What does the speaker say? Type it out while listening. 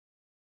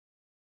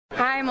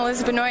Hi, I'm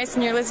Elizabeth Benoist,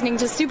 and you're listening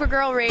to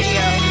Supergirl Radio.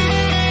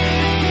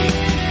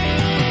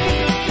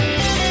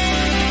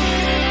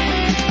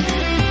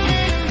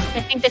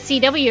 I think the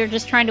CW are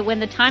just trying to win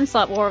the time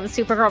slot war with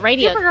Supergirl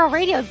Radio. Supergirl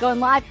Radio is going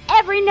live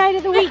every night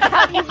of the week.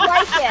 How do you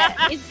like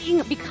it?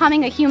 Is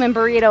becoming a human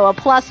burrito a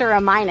plus or a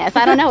minus?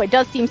 I don't know. It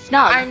does seem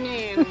snug. I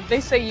mean, they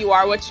say you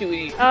are what you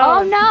eat.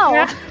 Oh no.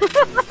 Yeah.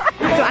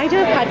 So I do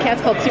a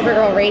podcast called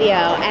Supergirl Radio,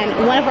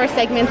 and one of our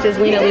segments is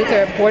Lena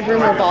Luthor,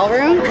 Boardroom or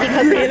Ballroom,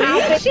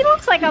 because she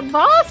looks like a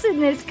boss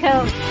in this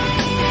coat.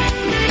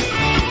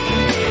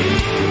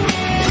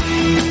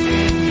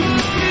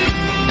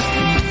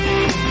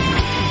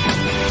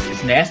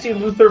 Is Nasty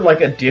Luthor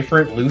like a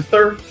different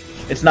Luthor?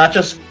 It's not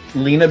just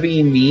Lena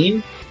being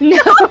mean?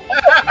 No.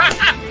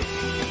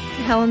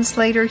 Helen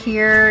Slater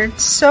here.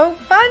 It's so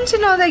fun to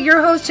know that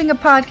you're hosting a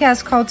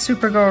podcast called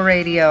Supergirl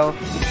Radio.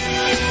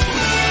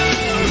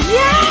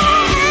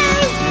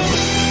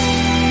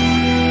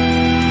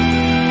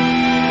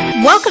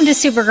 Welcome to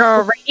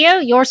Supergirl Radio,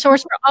 your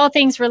source for all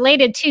things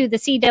related to the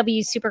CW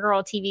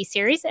Supergirl TV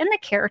series and the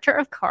character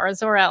of Kara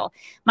Zor-El.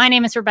 My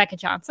name is Rebecca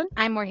Johnson.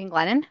 I'm Morgan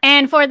Glennon.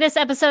 And for this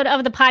episode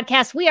of the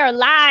podcast, we are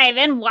live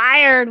and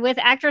wired with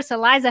actress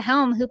Eliza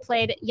Helm, who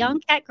played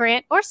young Cat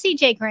Grant, or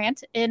CJ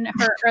Grant in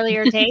her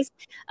earlier days,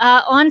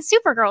 on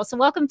Supergirl. So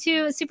welcome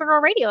to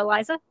Supergirl Radio,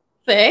 Eliza.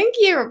 Thank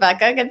you,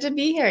 Rebecca. Good to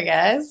be here,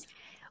 guys.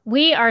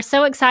 We are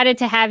so excited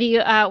to have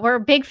you. We're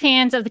big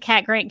fans of the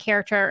Cat Grant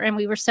character, and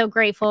we were so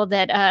grateful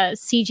that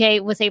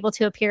CJ was able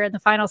to appear in the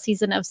final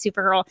season of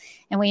Supergirl,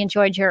 and we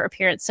enjoyed your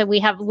appearance. So we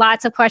have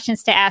lots of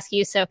questions to ask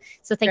you. So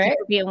thank you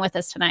for being with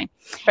us tonight.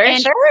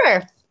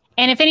 Sure.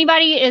 And if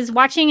anybody is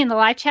watching in the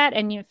live chat,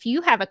 and if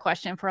you have a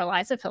question for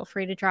Eliza, feel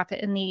free to drop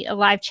it in the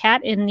live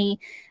chat, in the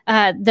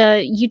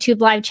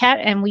YouTube live chat,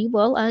 and we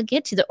will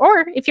get to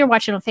or if you're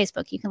watching on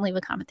Facebook, you can leave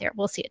a comment there.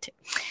 We'll see it too.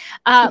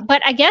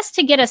 But I guess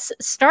to get us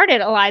started,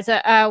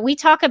 Eliza, we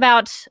talk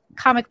about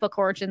comic book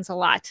origins a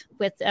lot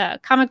with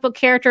comic book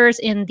characters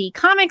in the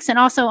comics and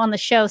also on the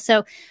show.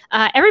 So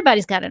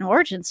everybody's got an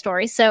origin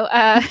story. So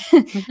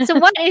so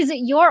what is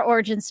your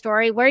origin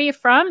story? Where are you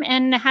from,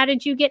 and how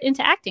did you get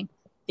into acting?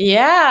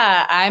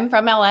 Yeah, I'm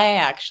from LA,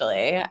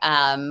 actually.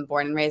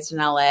 Born and raised in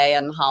LA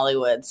and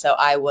Hollywood. So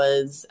I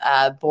was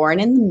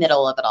born in the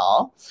middle of it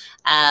all.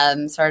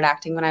 Started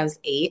acting when I was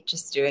 8,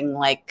 just doing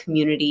like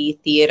community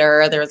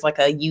theater. There was like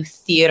a youth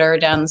theater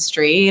down the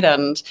street.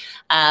 And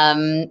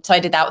so I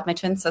did that with my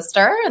twin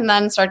sister, and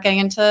then started getting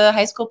into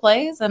high school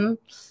plays, and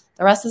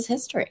the rest is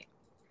history.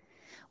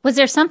 Was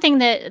there something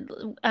that,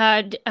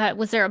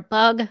 was there a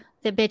bug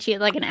that bit you,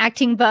 like an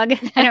acting bug?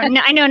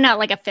 I know not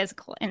like a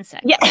physical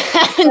insect. Yeah.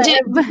 Did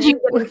you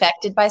get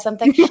infected by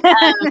something?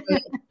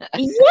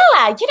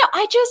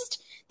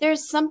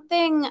 There's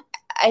something,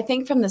 I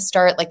think from the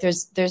start, like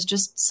there's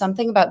just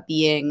something about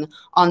being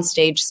on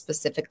stage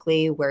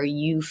specifically where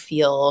you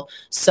feel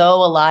so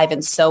alive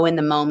and so in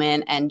the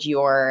moment, and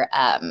you're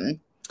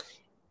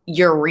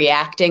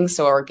reacting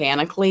so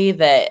organically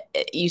that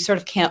you sort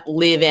of can't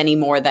live any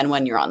more than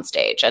when you're on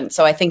stage. And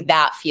so I think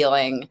that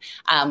feeling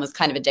was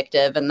kind of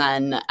addictive. And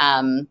then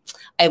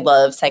I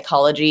love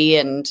psychology,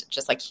 and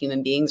just like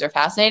human beings are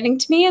fascinating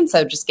to me. And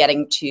so just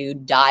getting to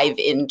dive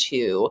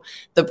into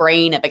the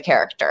brain of a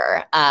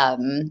character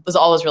was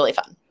always really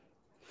fun.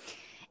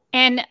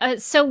 And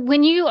so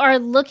when you are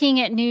looking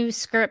at new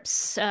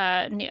scripts,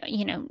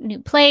 new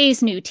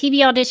plays, new TV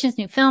auditions,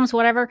 new films,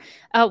 whatever,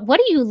 what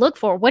do you look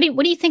for? What do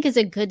you think is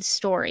a good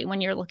story when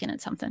you're looking at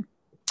something?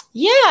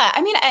 Yeah,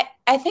 I mean,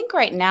 I think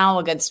right now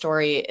a good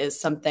story is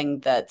something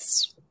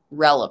that's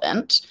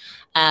relevant.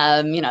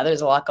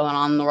 There's a lot going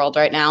on in the world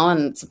right now,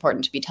 and it's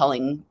important to be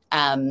telling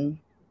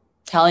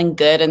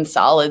good and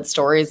solid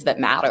stories that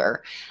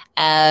matter.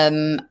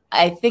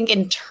 I think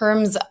in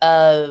terms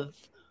of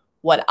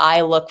what I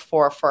look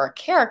for a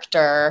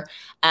character,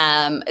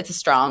 it's a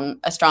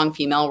strong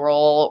female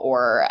role,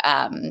 or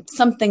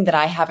something that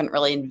I haven't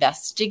really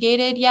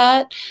investigated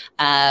yet,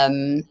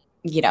 in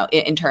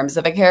terms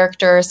of a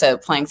character. So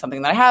playing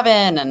something that I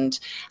haven't, and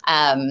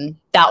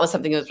that was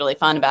something that was really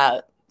fun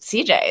about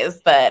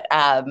CJ's, that,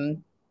 I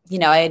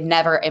had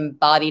never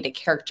embodied a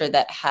character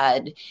that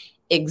had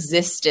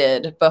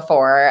existed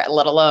before,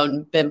 let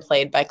alone been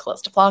played by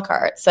Callista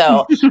Flockhart.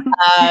 So,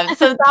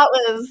 so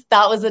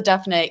that was a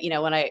definite,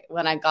 when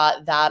I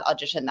got that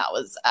audition, that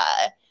was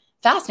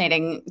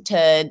fascinating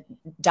to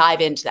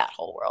dive into that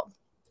whole world.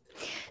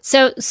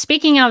 So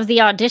speaking of the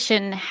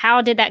audition,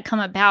 how did that come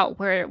about?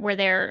 Were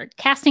there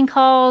casting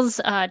calls?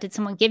 Did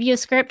someone give you a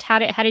script? How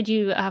did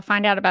you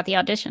find out about the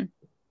audition?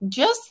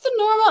 Just the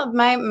normal,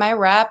 my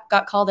rep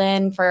got called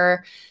in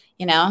for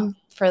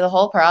the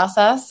whole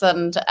process.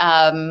 And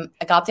I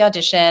got the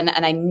audition,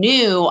 and I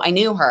knew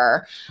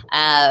her.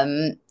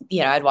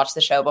 I'd watched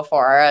the show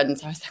before, and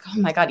so I was like, oh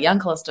my God, young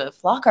Callista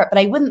Flockhart. But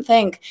I wouldn't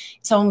think,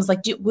 someone was like,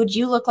 would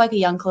you look like a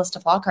young Callista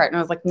Flockhart? And I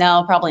was like,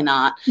 no, probably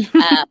not. And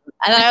then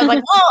I was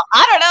like, well,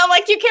 I don't know.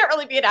 Like, you can't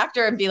really be an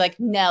actor and be like,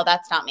 no,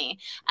 that's not me.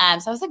 So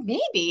I was like,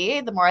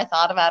 maybe. The more I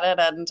thought about it,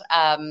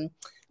 and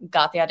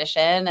got the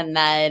audition, and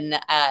then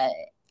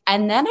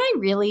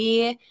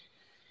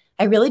I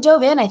I really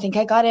dove in. I think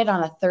I got it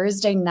on a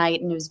Thursday night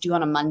and it was due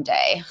on a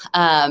Monday.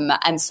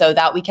 And so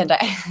that weekend,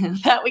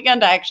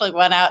 I actually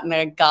went out and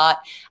I got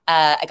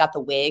the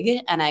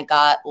wig and I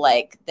got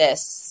like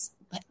this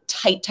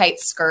tight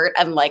skirt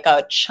and like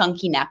a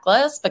chunky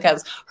necklace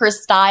because her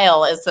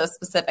style is so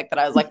specific that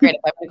I was like, great,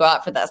 if I'm going to go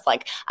out for this,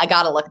 like I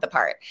got to look the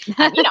part.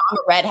 I'm a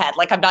redhead,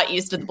 like I'm not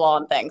used to the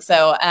blonde thing.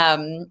 So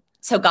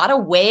got a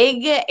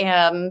wig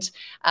and,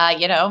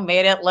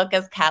 made it look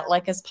as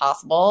cat-like as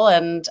possible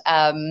and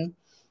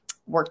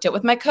worked it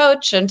with my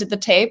coach and did the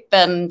tape.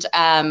 And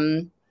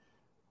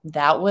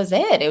that was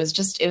it. It was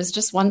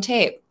just one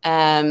tape.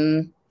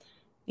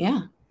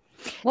 Yeah.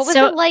 What was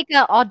it like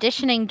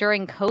auditioning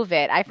during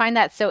COVID? I find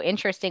that so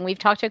interesting. We've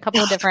talked to a couple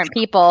of different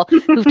people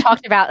who've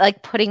talked about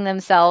like putting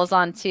themselves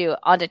onto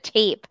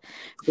tape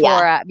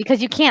for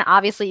because you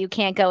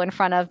can't go in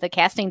front of the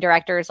casting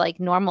directors like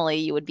normally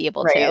you would be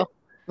able to.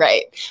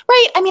 Right.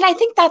 I mean, I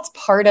think that's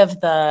part of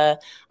the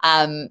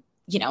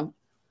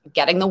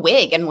getting the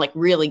wig and like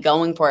really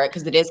going for it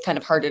because it is kind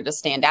of harder to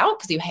stand out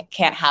because you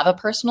can't have a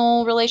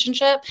personal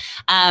relationship.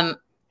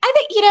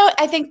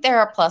 I think there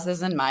are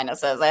pluses and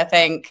minuses. I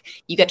think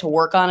you get to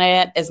work on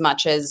it as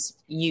much as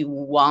you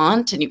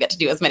want and you get to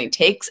do as many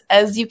takes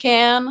as you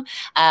can,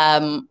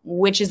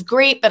 which is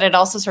great, but it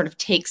also sort of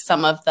takes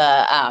some of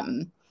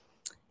the,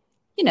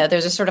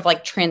 there's a sort of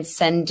like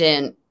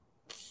transcendent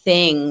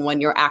thing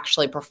when you're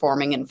actually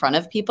performing in front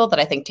of people that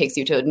I think takes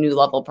you to a new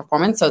level of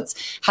performance. So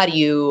it's how do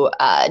you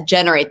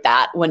generate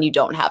that when you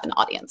don't have an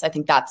audience? I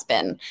think that's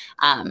been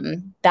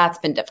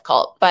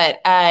difficult, but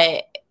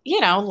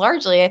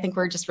largely I think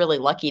we're just really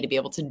lucky to be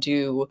able to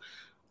do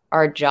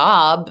our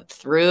job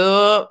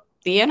through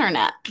the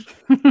internet.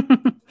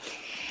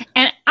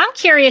 And I'm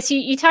curious,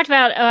 you talked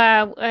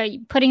about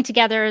putting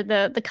together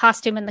the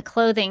costume and the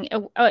clothing.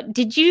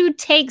 Did you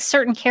take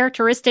certain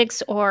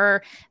characteristics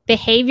or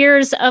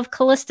behaviors of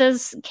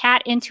Callista's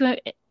cat into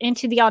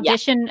the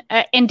audition?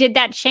 Yeah. And did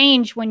that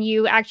change when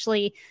you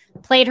actually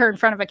played her in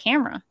front of a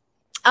camera?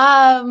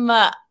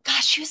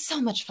 Gosh, she was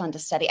so much fun to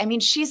study. I mean,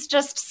 she's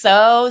just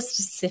so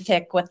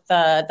specific with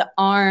the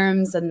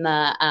arms and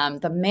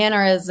the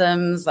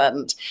mannerisms,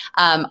 and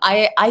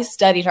I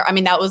studied her. I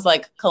mean, that was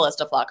like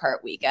Callista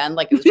Flockhart weekend.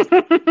 Like it was just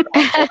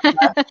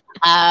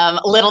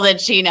little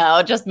did she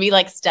know, just me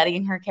like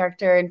studying her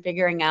character and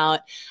figuring out.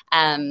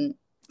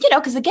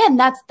 Because again,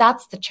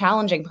 that's the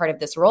challenging part of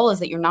this role is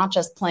that you're not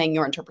just playing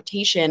your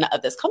interpretation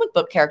of this comic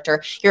book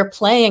character, you're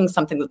playing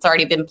something that's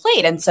already been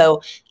played. And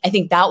so I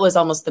think that was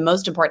almost the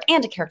most important,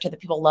 and a character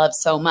that people love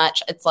so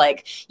much. It's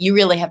like, you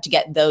really have to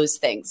get those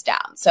things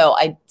down. So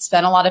I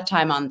spent a lot of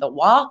time on the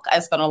walk. I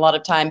spent a lot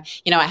of time,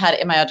 I had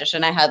in my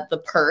audition, I had the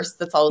purse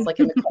that's always like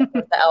in the corner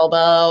of the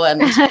elbow.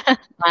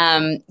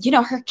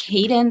 And, her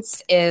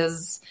cadence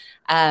is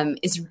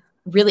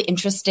really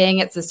interesting.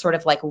 It's this sort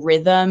of like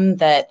rhythm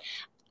that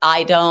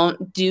I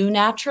don't do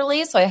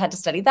naturally, so I had to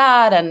study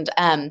that. And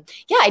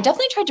I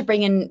definitely tried to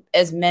bring in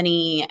as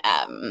many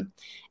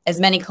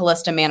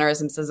Callista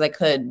mannerisms as I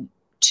could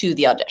to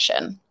the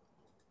audition.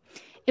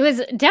 It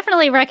was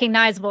definitely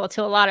recognizable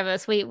to a lot of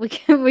us. We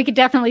could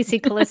definitely see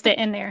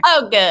Callista in there.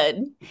 Oh,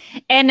 good.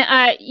 And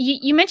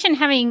you mentioned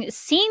having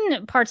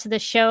seen parts of the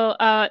show.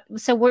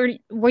 So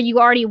were you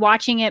already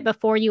watching it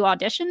before you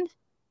auditioned?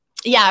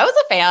 Yeah, I was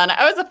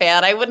a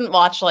fan. I wouldn't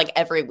watch like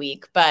every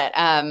week, but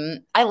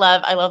I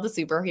love the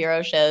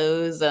superhero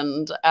shows,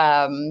 and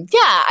I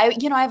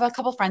have a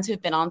couple friends who've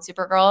been on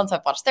Supergirl, and so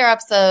I've watched their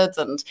episodes,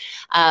 and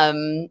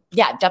I've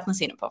definitely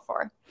seen it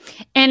before.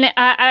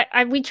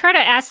 And we try to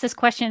ask this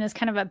question as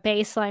kind of a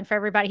baseline for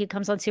everybody who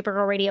comes on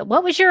Supergirl Radio.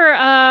 What was your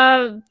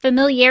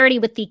familiarity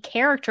with the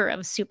character of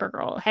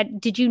Supergirl?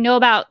 Did you know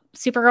about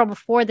Supergirl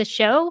before the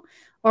show?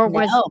 Or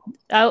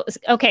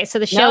okay. So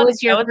the show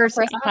is your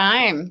first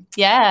time.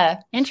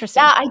 Yeah.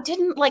 Interesting. Yeah.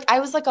 I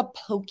was like a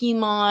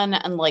Pokemon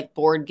and like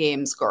board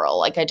games girl.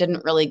 Like I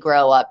didn't really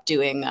grow up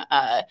doing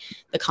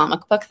the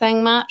comic book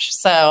thing much.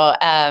 So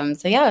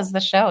it was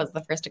the show. It was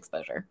the first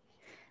exposure.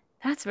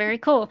 That's very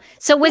cool.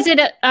 So was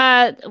it,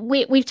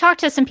 we've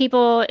talked to some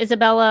people,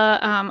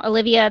 Isabella,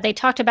 Olivia, they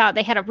talked about,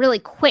 they had a really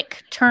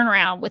quick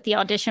turnaround with the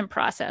audition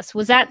process.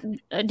 Was that,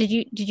 did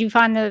you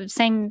find the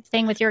same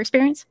thing with your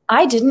experience?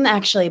 I didn't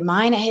actually.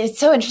 Mine, it's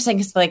so interesting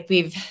because like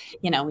we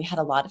had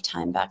a lot of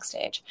time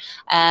backstage.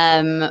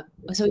 So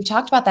we've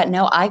talked about that.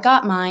 No, I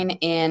got mine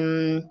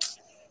in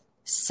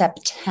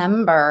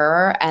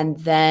September and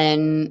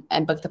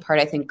booked the part,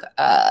 I think,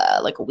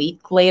 like a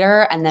week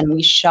later. And then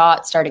we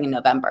shot starting in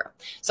November.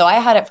 So I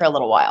had it for a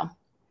little while.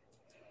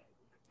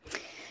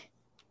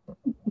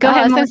 Go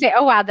ahead. I was going to say,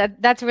 oh, wow,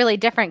 that's really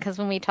different. Because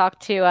when we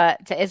talked to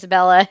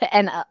Isabella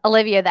and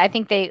Olivia, I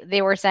think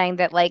they were saying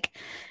that like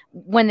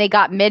when they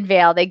got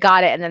Midvale, they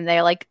got it. And then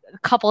they like a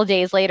couple of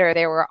days later,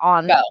 they were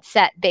on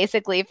set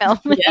basically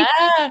filming.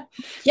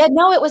 Yeah.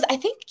 No, it was, I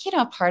think,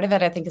 part of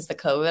it, I think, is the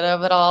COVID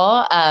of it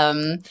all.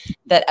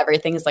 That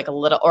everything is like a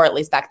little, or at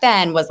least back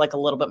then was like a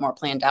little bit more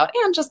planned out.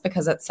 And just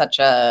because it's such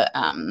a,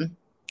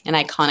 an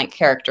iconic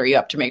character, you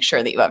have to make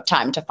sure that you have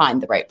time to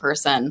find the right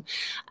person.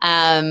 So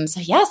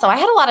I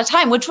had a lot of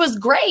time, which was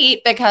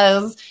great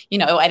because,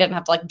 I didn't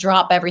have to like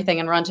drop everything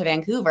and run to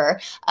Vancouver.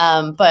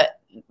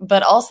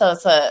 But also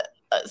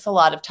it's a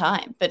lot of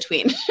time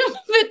between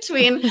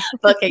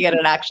booking it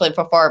and actually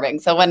performing.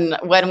 So when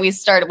we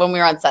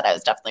were on set, I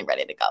was definitely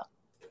ready to go.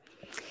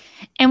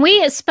 And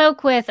we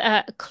spoke with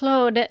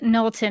Claude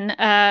Knowlton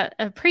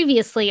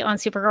previously on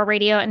Supergirl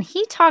Radio, and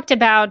he talked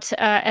about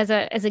as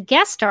a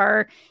guest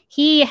star,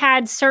 he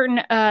had certain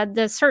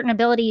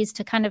abilities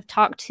to kind of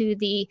talk to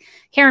the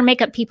hair and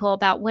makeup people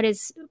about what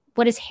his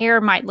hair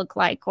might look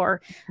like,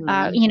 or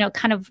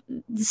kind of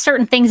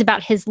certain things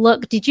about his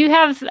look. Did you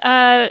have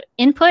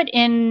input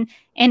in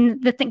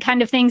the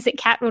kind of things that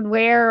Kat would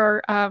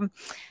wear, or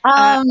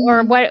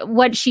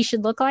what she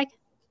should look like?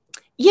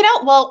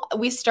 Well,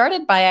 we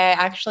started by I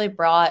actually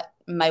brought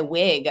my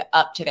wig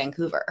up to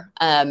Vancouver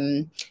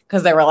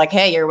because they were like,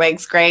 hey, your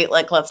wig's great.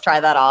 Like, let's try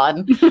that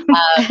on. Didn't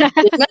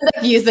end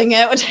up using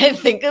it, which I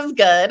think is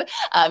good.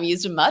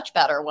 Used a much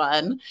better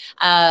one.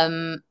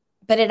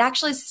 But it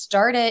actually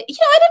started,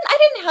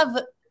 I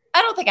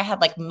don't think I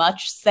had like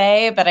much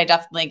say, but I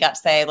definitely got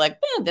to say like,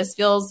 this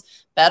feels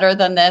better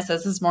than this.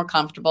 This is more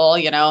comfortable,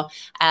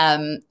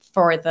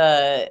 for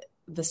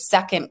the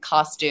second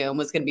costume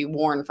was going to be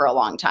worn for a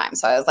long time.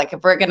 So I was like,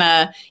 if we're going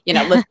to,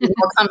 let's do a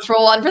more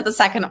comfortable one for the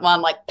second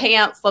one, like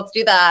pants, let's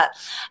do that.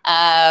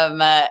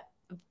 But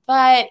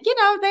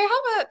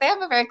they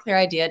have a very clear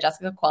idea.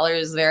 Jessica Queller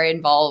is very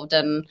involved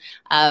in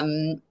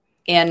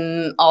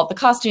all the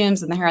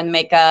costumes and the hair and the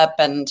makeup.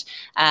 And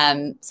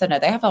so no,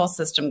 they have a whole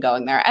system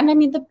going there. And I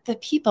mean, the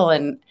people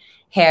in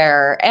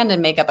hair and in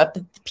makeup, but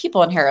the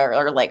people in hair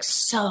are like,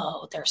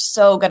 they're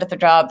so good at their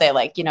job. They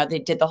like, they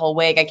did the whole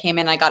wig. I came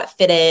in, I got it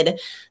fitted.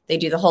 They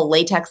do the whole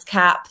latex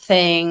cap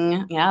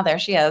thing. Yeah, there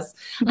she is.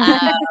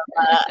 They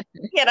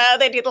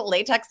do the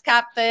latex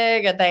cap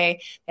thing, and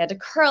they had to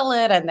curl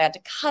it and they had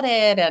to cut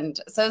it. And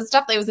so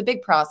it was a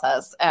big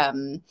process.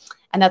 And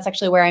that's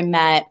actually where I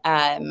met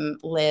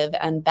Liv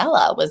and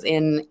Bella, was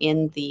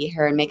in the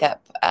hair and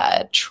makeup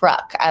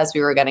truck as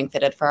we were getting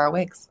fitted for our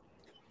wigs.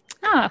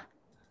 Oh,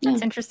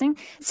 that's interesting.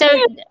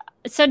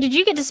 So did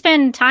you get to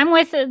spend time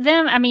with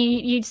them? I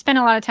mean, you spent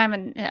a lot of time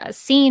in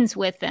scenes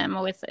with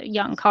them, with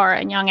young Kara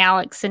and young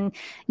Alex and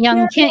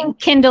young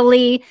Kendall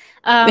Lee.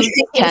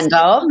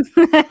 Kendall.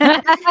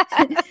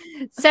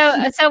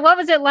 So what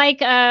was it like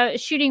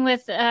shooting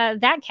with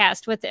that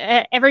cast, with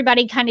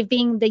everybody kind of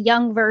being the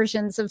young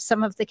versions of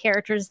some of the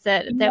characters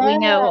that we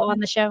know on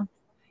the show?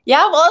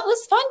 Yeah, well, it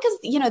was fun because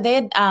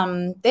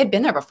they had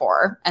been there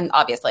before, and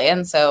obviously,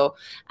 and so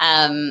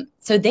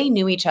they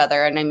knew each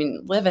other. And I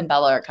mean, Liv and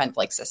Bella are kind of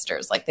like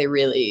sisters; like they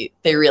really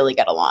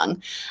get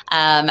along.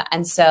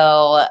 And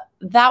so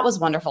that was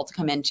wonderful to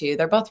come into.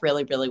 They're both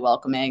really, really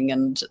welcoming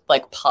and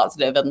like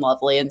positive and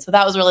lovely. And so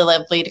that was really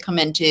lovely to come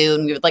into.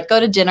 And we would like go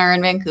to dinner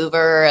in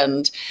Vancouver,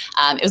 and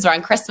it was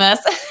around Christmas.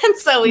 And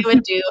so we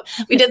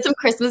did some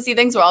Christmassy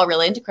things. We're all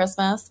really into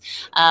Christmas.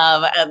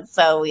 And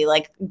so we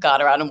like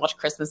got around and watched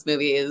Christmas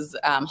movies.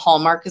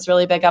 Hallmark is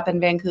really big up in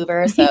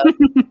Vancouver. So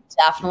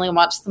definitely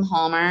watched some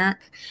Hallmark.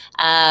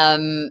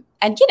 And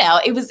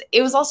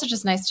it was also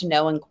just nice to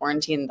know in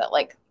quarantine that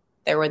like,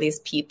 there were these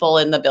people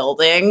in the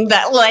building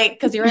that like,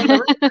 because you're in the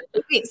room for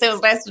 2 weeks. So it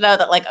was nice to know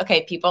that like,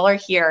 okay, people are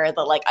here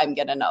that like I'm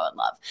gonna know and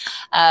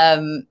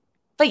love.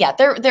 But yeah,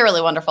 they're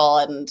really wonderful,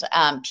 and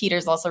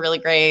Peter's also really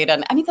great.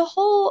 And I mean, the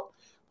whole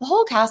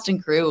cast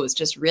and crew was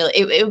just really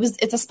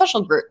it's a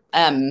special group.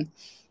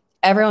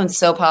 Everyone's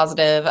so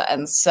positive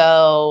and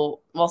so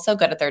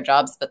good at their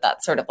jobs, but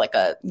that's sort of like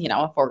a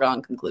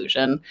foregone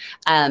conclusion.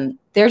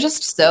 They're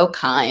just so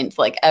kind,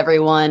 like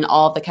everyone,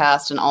 all of the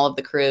cast and all of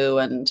the crew,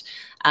 and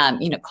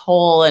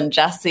Cole and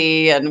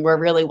Jesse, and we're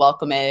really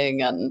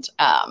welcoming. And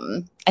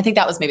I think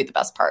that was maybe the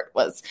best part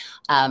was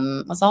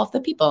all of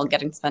the people and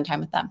getting to spend time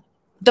with them.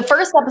 The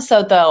first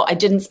episode, though, I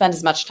didn't spend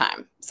as much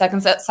time.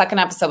 Second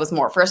episode was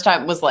more. First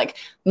time was like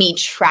me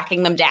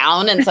tracking them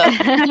down. And so, are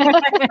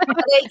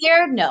they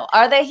here? No.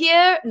 Are they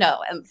here? No.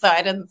 And so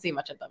I didn't see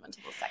much of them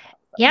until the second episode.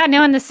 Yeah,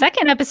 no, in the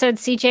second episode,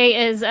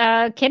 CJ is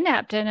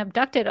kidnapped and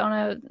abducted on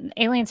an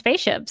alien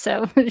spaceship.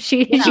 So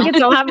she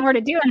gets a lot more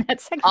to do in that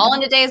second all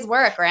in a day's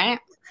work, right?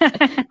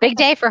 Big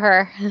day for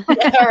her.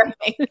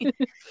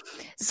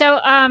 So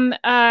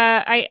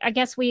I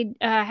guess we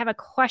have a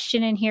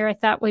question in here I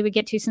thought we would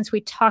get to, since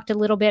we talked a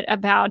little bit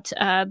about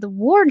the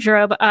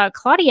wardrobe.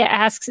 Claudia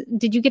asks,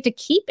 did you get to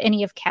keep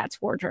any of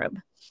Kat's wardrobe?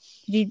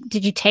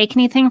 Did you take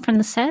anything from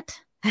the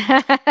set?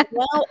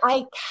 Well,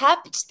 I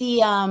kept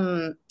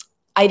the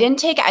I didn't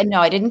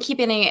keep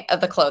any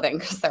of the clothing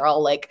because they're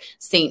all like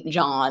St.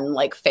 John,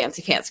 like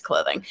fancy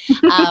clothing.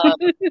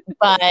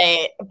 But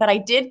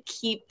I did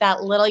keep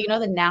that little,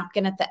 the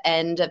napkin at the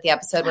end of the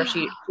episode where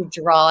she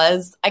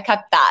draws. I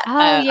kept that.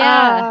 Oh,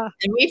 yeah.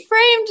 And we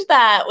framed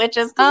that, which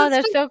is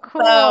that's so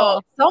cool.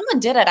 So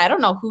someone did it. I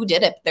don't know who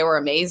did it. But they were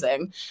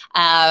amazing.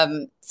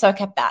 So I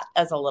kept that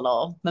as a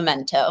little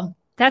memento.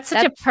 That's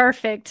such a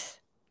perfect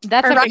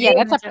That's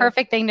a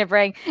perfect thing to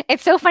bring.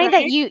 It's so funny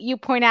that you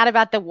point out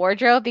about the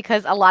wardrobe,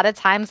 because a lot of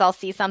times I'll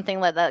see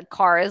something that the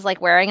car is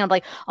like wearing. I'm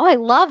like, oh, I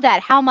love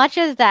that. How much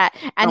is that?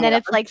 And then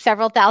it's like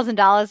several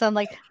 $1,000s. I'm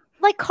like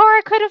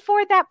Cara could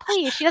afford that,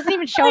 please. She doesn't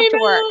even show up to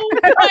work.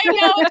 I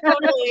know,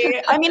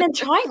 totally. I mean, and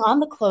trying on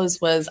the clothes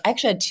I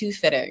actually had 2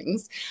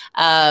 fittings.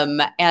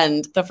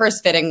 And the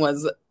first fitting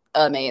was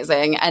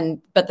amazing.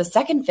 But the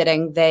second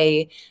fitting,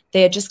 they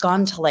had just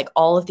gone to like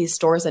all of these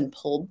stores and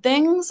pulled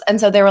things. And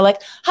so they were like,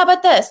 how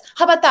about this?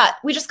 How about that?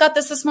 We just got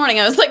this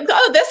morning. I was like,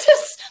 oh,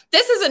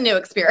 this is a new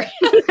experience.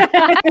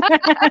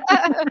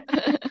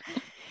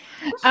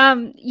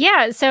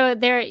 So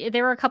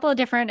there were a couple of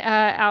different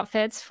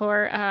outfits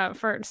for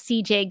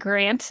CJ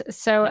Grant.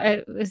 So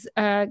it was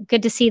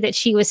good to see that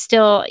she was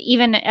still,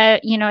 even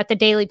at the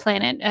Daily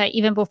Planet,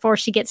 even before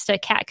she gets to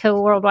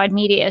Catco Worldwide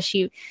Media,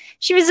 she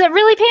was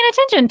really paying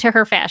attention to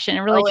her fashion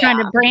and really trying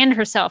to brand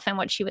herself in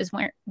what she was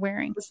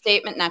wearing. The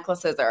statement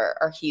necklaces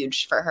are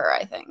huge for her,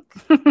 I think.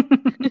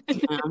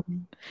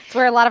 It's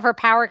where a lot of her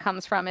power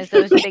comes from, is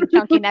those big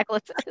chunky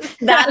necklaces.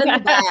 That in the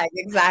bag,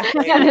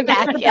 exactly. In the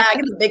bag, the bag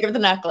is bigger than the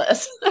necklace.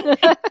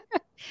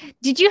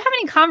 Did you have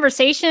any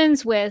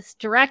conversations with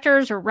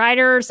directors or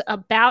writers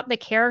about the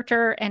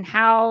character and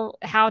how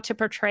to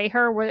portray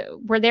her?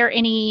 Were there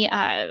any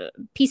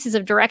pieces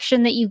of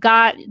direction that you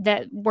got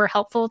that were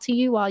helpful to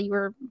you while you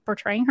were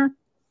portraying her?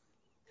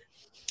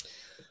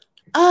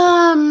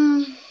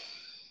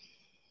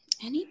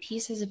 Any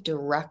pieces of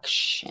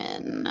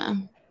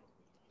direction?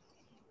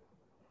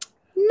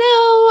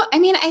 No, I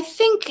mean, I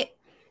think,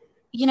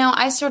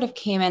 I sort of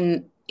came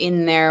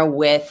in there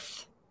with,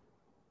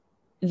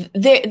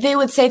 they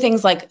would say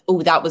things like,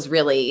 oh, that was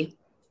really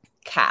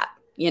Cat,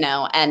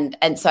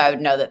 and so I would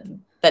know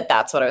that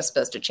that's what I was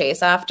supposed to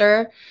chase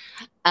after.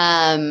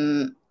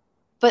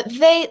 But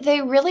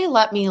they really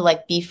let me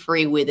like be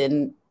free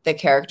within the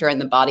character and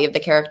the body of the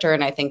character.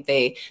 And I think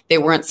they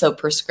weren't so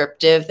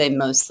prescriptive. They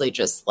mostly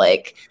just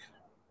like,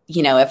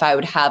 if I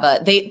would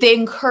have they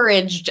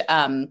encouraged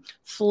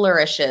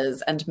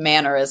flourishes and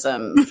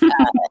mannerisms, which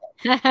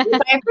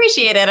I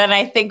appreciated and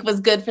I think was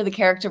good for the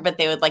character, but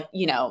they would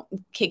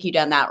kick you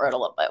down that road a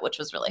little bit, which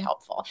was really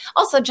helpful.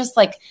 Also, just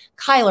like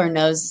Kyler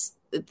knows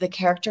the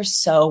character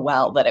so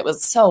well that it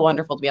was so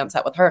wonderful to be on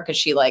set with her, because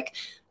she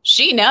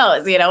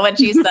knows, when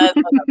she says,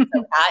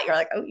 you're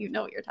like, oh, you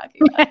know what you're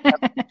talking about.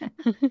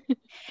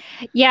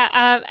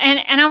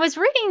 And I was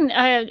reading,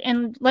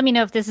 and let me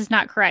know if this is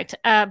not correct,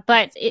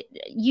 but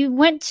you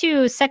went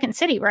to Second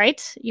City,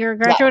 right? You're a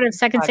graduate of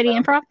Second City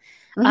Improv?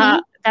 Mm-hmm.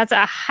 That's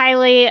a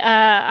highly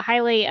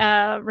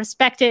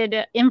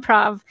respected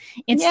improv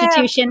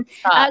institution.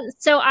 Yeah.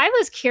 So I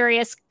was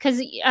curious, because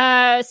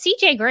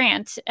CJ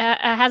Grant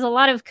has a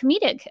lot of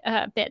comedic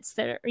bits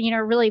that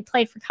are really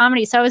played for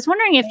comedy. So I was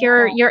wondering if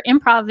your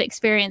improv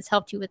experience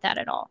helped you with that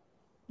at all.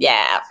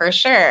 Yeah, for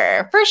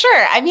sure.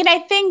 I mean, I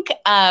think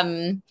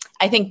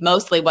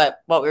mostly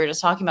what we were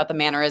just talking about, the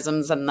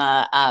mannerisms and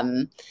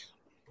the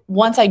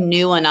once I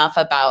knew enough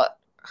about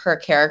her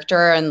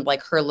character and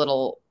like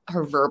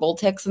her verbal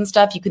tics and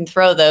stuff, you can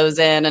throw those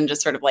in and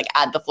just sort of like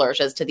add the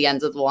flourishes to the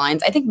ends of the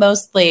lines. I think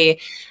mostly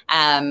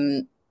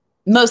it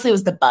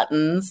was the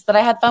buttons that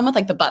I had fun with,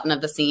 like the button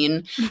of the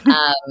scene.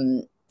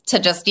 To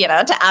just,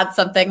 to add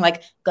something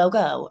like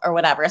go or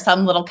whatever,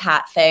 some little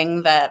Cat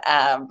thing that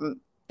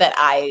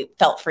I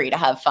felt free to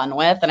have fun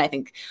with. And I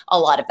think a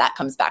lot of that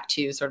comes back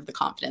to sort of the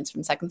confidence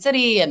from Second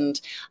City and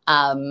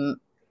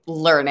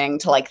learning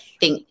to like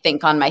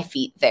think on my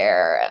feet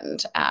there.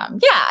 And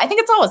I think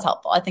it's always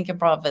helpful. I think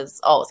improv is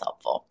always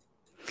helpful.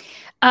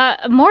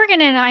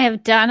 Morgan and I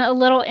have done a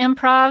little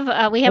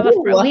improv. We have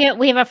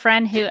a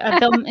friend who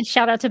Bill.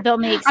 Shout out to Bill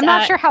Meeks. I'm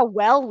not sure how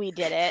well we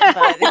did it,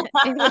 but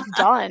it was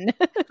done.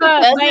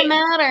 Doesn't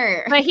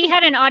matter. But he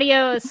had an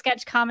audio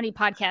sketch comedy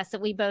podcast that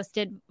we both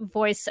did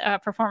voice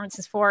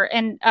performances for.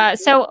 And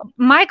so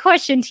my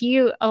question to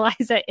you,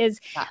 Eliza,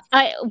 is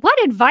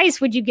what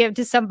advice would you give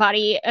to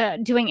somebody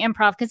doing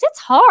improv? Because it's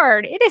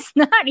hard. It is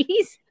not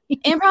easy.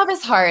 Improv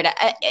is hard.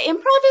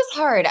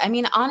 I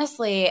mean,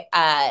 honestly,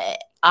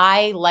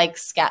 I like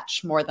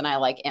sketch more than I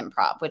like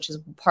improv, which is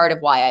part of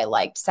why I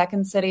liked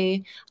Second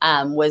City,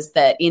 was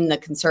that in the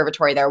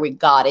conservatory there, we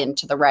got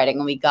into the writing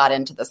and we got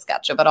into the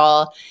sketch of it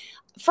all.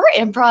 For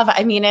improv,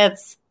 I mean,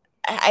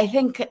 I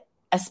think,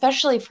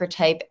 especially for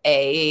type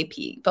A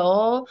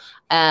people,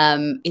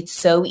 it's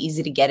so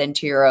easy to get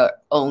into your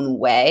own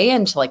way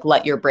and to like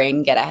let your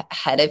brain get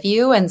ahead of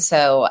you. And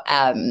so,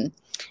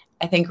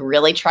 I think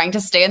really trying to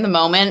stay in the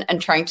moment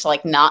and trying to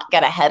like not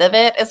get ahead of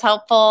it is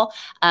helpful.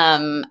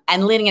 And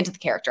leaning into the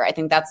character. I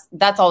think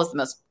that's always the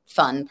most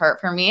fun part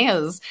for me,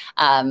 is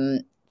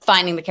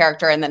finding the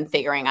character and then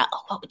figuring out,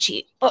 what would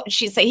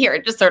she say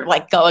here? Just sort of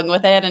like going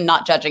with it and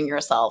not judging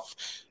yourself,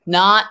 which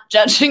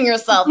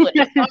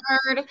is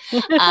hard,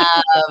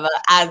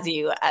 as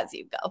you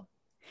go.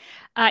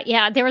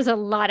 Yeah, there was a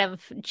lot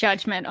of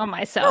judgment on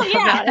myself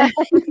about it.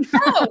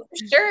 Oh,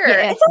 for sure.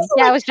 Yeah,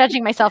 I was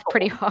judging myself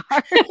pretty hard.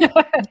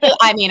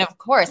 I mean, of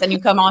course. And you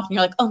come off and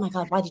you're like, oh my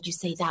God, why did you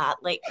say that?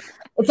 Like,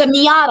 it's a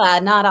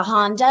Miata, not a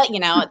Honda.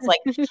 It's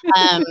like,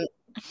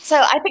 so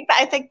I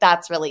think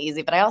that's really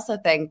easy. But I also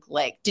think,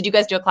 like, did you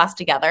guys do a class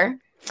together?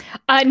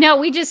 No,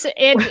 we just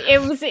it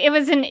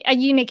was a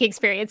unique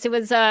experience. It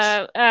was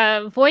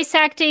voice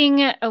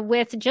acting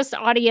with just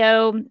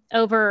audio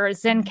over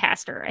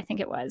Zencaster, I think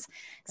it was.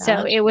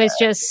 So it was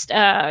just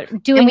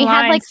doing. And we lines.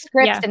 had like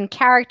scripts and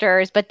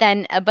characters, but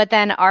then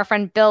our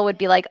friend Bill would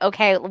be like,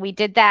 "Okay, we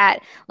did that.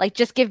 Like,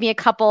 just give me a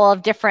couple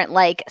of different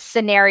like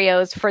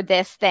scenarios for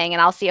this thing,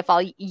 and I'll see if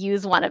I'll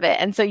use one of it."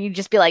 And so you'd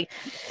just be like,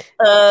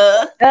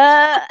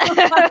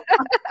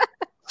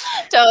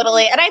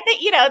 Totally. And I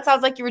think, it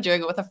sounds like you were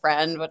doing it with a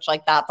friend, which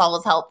like that's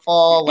always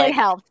helpful. Like, it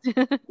helped.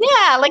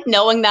 Yeah, like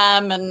knowing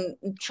them and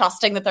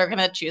trusting that they're going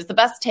to choose the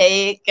best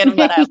take and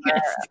whatever.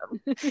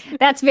 Yes.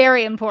 That's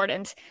very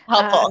important.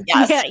 Helpful,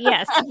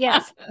 yes.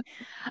 Yes.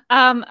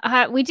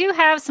 We do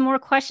have some more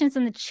questions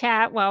in the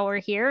chat while we're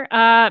here.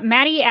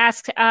 Maddie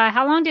asks,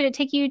 how long did it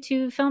take you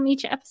to film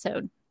each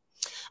episode?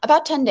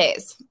 About 10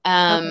 days.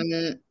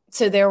 Okay.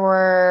 So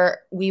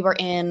we were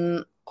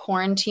in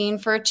quarantine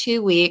for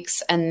 2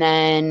 weeks, and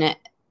then there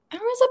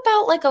was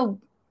about like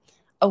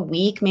a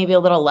week, maybe a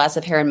little less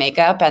of hair and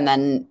makeup, and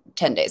then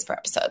 10 days per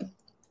episode.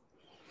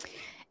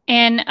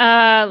 And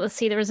let's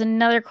see, there was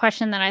another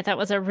question that I thought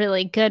was a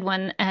really good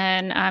one,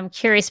 and I'm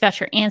curious about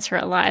your answer,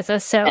 Eliza.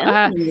 So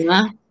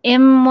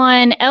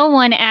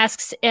M1L1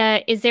 asks,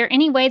 is there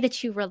any way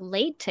that you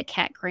relate to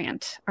Cat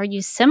Grant? Are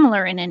you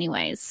similar in any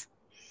ways?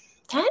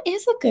 That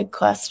is a good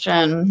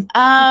question.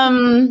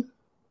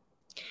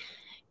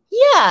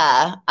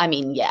 Yeah, I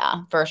mean,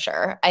 yeah, for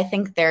sure. I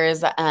think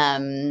there's a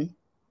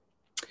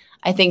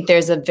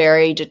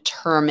very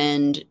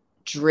determined,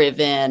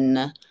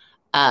 driven,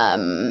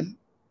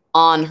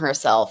 on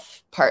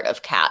herself part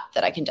of Kat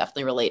that I can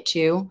definitely relate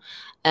to.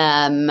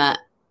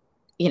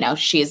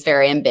 She is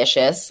very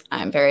ambitious.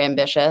 I'm very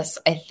ambitious.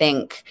 I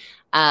think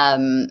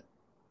that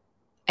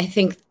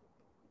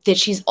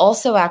she's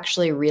also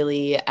actually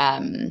really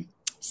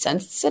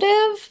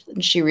sensitive.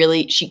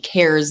 She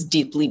cares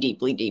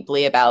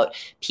deeply about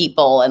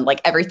people and like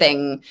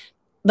everything.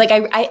 Like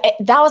I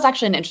that was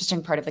actually an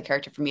interesting part of the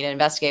character for me to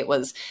investigate,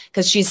 was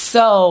because she's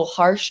so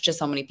harsh to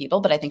so many people,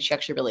 but I think she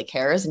actually really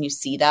cares, and you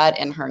see that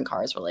in her and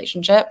Kara's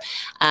relationship.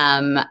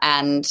 And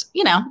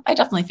I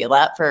definitely feel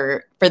that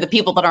for the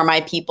people that are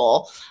my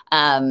people.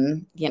 I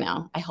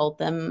hold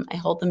them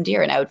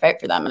dear, and I would fight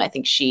for them, and I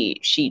think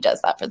she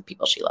does that for the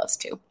people she loves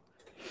too.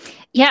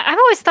 Yeah, I've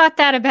always thought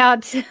that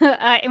about,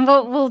 and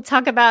we'll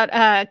talk about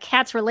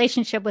Kat's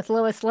relationship with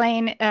Lois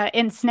Lane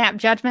in Snap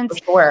Judgments.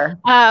 For sure.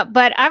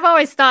 But I've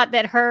always thought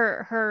that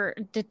her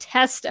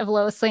detest of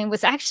Lois Lane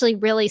was actually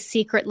really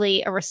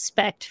secretly a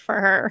respect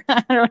for her.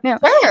 I don't know.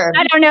 Sure.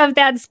 I don't know if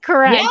that's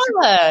correct.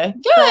 Yeah,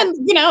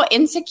 and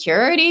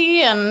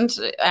insecurity, and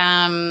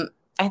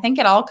I think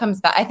it all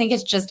comes back. I think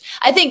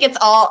it's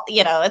all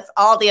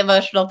the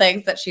emotional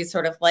things that she's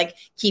sort of like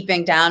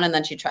keeping down, and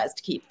then she tries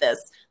to keep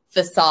this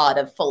facade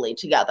of fully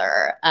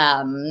together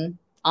on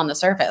the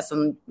surface,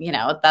 and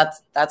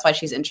that's why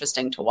she's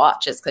interesting to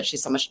watch, is because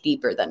she's so much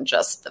deeper than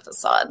just the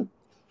facade.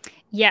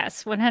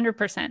 Yes,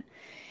 100%.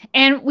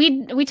 And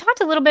we talked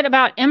a little bit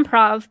about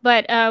improv,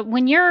 but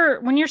when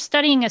you're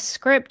studying a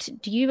script,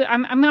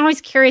 I'm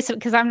always curious,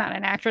 because I'm not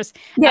an actress,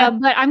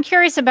 but I'm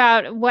curious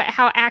about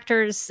how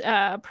actors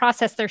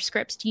process their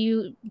scripts. Do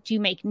you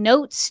make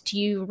notes? Do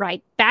you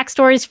write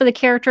backstories for the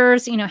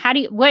characters?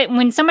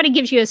 When somebody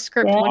gives you a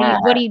script,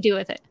 what do you do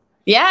with it?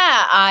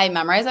 Yeah, I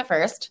memorize it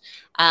first,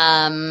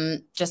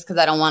 just because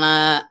I don't want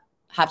to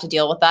have to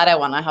deal with that. I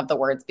want to have the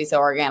words be so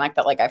organic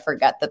that like I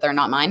forget that they're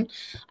not mine.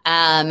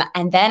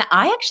 And then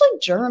I actually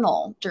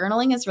journal.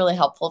 Journaling is really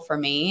helpful for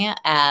me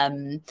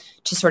to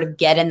sort of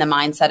get in the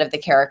mindset of the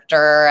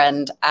character.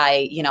 And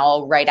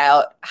I'll write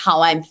out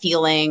how I'm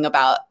feeling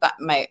about that.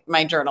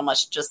 My journal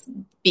must just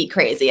be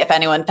crazy. If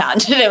anyone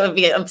found it, it would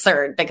be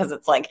absurd, because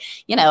it's like,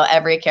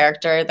 every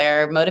character,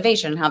 their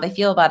motivation, how they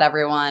feel about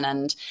everyone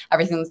and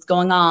everything that's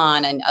going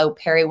on. And,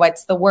 Perry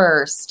White's the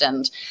worst.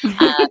 And,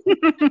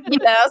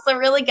 so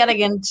really getting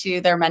into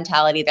their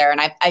mentality there.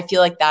 And I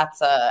feel like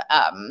that's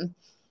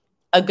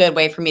a good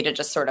way for me to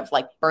just sort of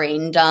like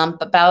brain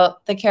dump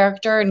about the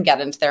character and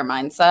get into their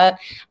mindset.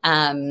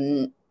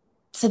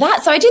 So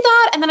I do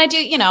that. And then I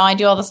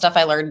do all the stuff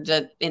I learned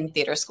in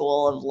theater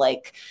school of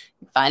like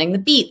finding the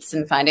beats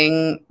and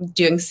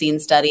doing scene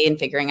study and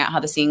figuring out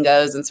how the scene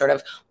goes, and sort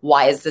of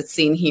why is this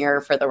scene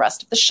here for the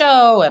rest of the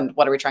show, and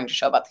what are we trying to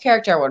show about the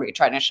character? What are we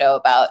trying to show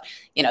about,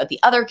 the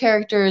other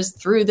characters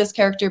through this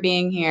character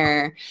being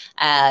here?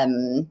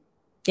 And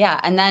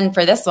then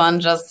for this one,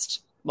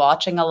 just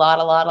watching a lot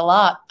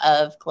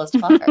of Close to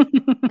Clocker.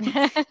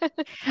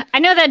 I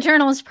know that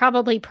journal is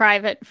probably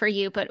private for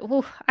you, but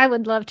I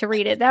would love to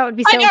read it. That would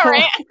be so cool.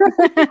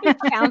 Right?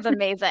 Sounds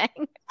amazing.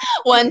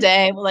 One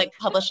day we'll like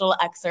publish little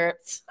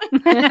excerpts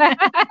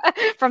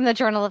from the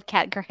Journal of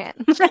Cat Grant.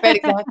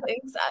 Right,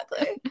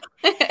 exactly.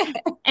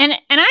 And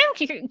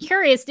I'm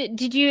curious.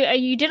 Did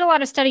you did a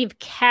lot of study of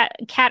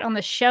Cat on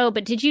the show,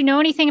 but did you know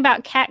anything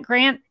about Cat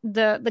Grant,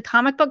 the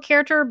comic book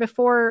character,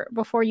 before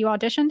you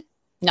auditioned?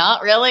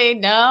 Not really.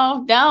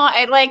 No.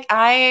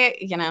 I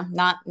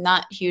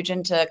not huge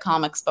into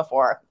comics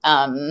before.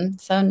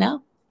 So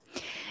no.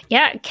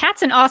 Yeah,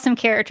 Kat's an awesome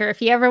character.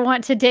 If you ever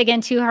want to dig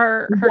into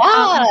her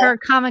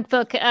comic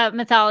book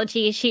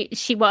mythology,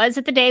 she was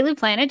at the Daily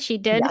Planet. She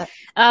did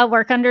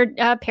work under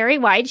Perry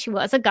White. She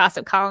was a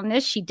gossip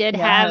columnist. She did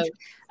have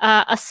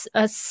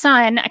a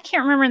son. I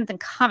can't remember in the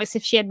comics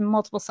if she had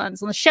multiple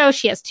sons. On the show,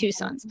 she has 2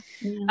 sons.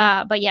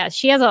 But yeah,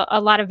 she has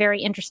a lot of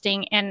very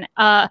interesting and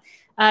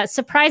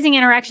surprising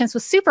interactions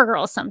with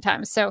Supergirl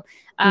sometimes. So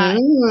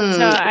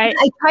I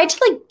tried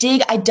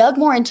to I dug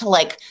more into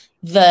like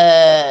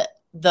the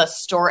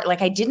story.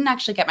 Like I didn't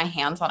actually get my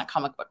hands on a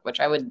comic book, which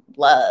I would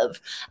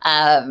love.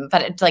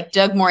 But it like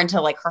dug more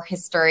into like her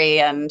history.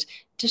 And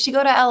does she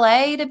go to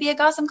LA to be a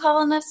gossip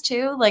columnist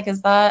too? Like,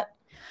 is that?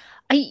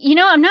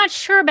 I'm not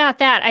sure about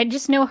that. I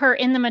just know her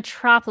in the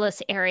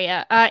Metropolis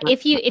area.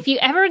 If you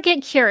ever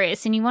get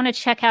curious and you want to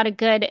check out a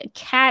good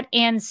Cat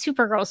and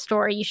Supergirl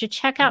story, you should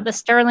check out the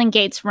Sterling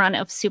Gates run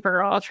of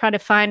Supergirl. I'll try to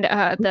find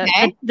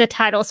the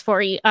titles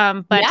for you.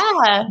 But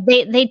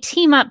they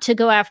team up to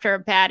go after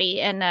a baddie,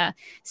 and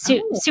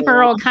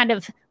Supergirl kind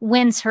of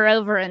wins her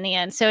over in the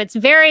end. So it's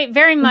very,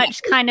 very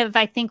much kind of,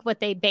 I think, what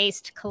they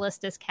based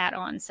Callista's Cat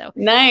on. So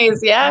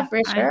nice, yeah,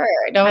 for sure.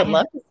 I would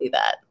love to see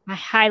that. I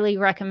highly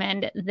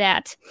recommend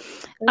that.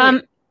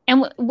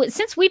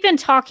 Since we've been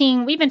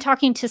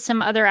talking to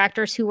some other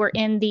actors who were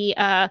in the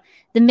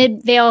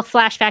Midvale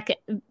flashback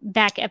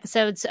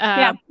episodes,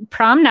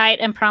 Prom Night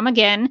and Prom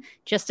Again,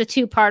 just a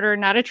 2-parter,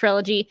 not a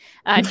trilogy.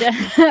 And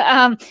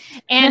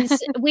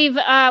we've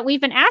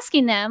been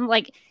asking them,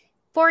 like,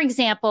 for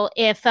example,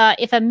 if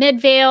a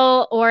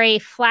Midvale or a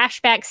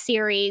flashback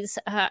series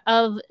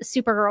of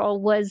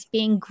Supergirl was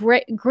being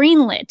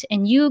greenlit,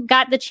 and you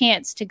got the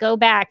chance to go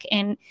back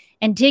and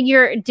dig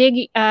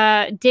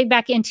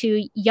back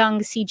into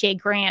young CJ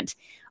Grant,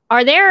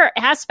 are there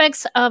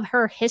aspects of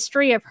her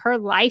history, of her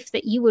life,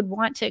 that you would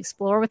want to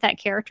explore with that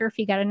character if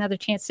you got another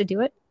chance to do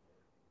it?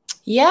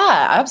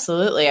 Yeah,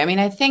 absolutely. I mean,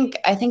 I think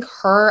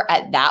her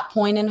at that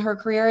point in her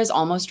career is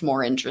almost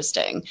more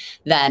interesting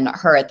than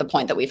her at the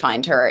point that we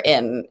find her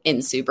in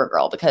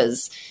Supergirl,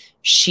 because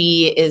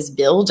she is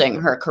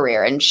building her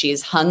career and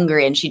she's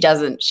hungry and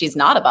she's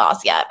not a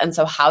boss yet. And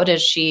so how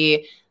does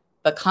she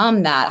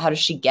become that? How does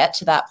she get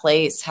to that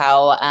place?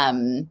 How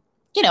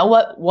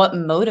what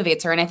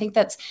motivates her? And I think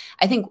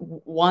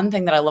one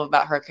thing that I love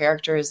about her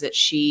character is that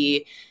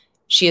she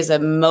is a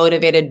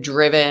motivated,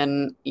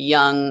 driven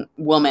young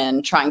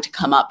woman trying to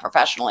come up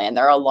professionally. And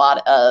there are a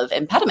lot of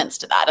impediments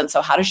to that. And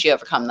so how does she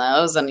overcome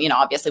those? And,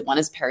 obviously one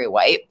is Perry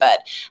White, but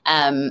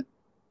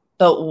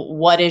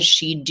what does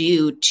she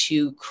do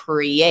to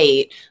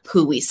create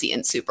who we see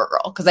in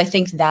Supergirl? Because I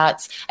think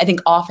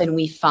often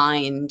we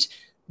find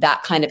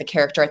that kind of a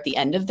character at the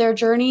end of their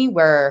journey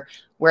where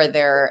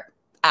they're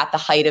at the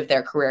height of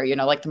their career,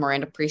 like the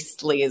Miranda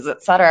Priestleys,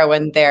 et cetera,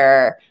 when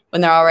they're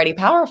already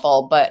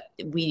powerful, but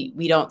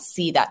we don't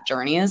see that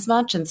journey as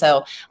much. And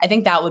so I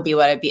think that would be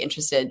what I'd be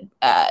interested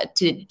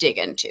to dig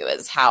into,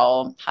 is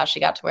how she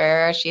got to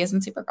where she is in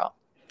Supergirl.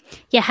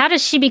 Yeah, how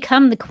does she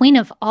become the queen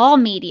of all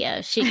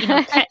media? She,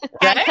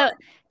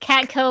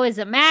 Catco is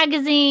a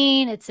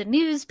magazine, it's a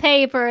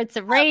newspaper, it's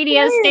a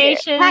radio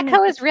station.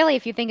 Catco is really,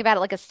 if you think about it,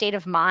 like a state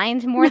of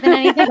mind more than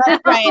anything.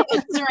 That's right.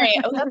 That's right.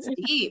 Oh, that's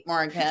deep,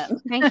 Morgan.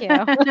 Thank you.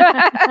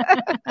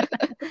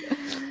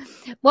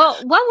 Well,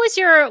 what was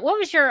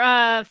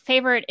your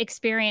favorite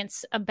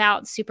experience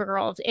about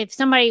Supergirl? If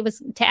somebody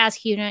was to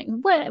ask you,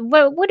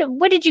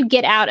 what did you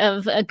get out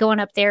of going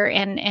up there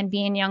and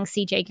being young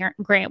CJ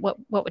Grant? What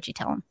would you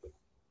tell them?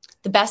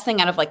 The best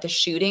thing out of like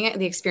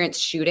the experience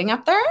shooting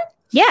up there?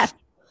 Yeah.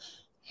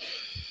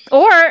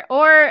 Or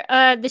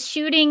the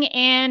shooting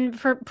and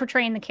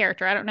portraying the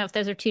character. I don't know if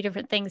those are 2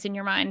 different things in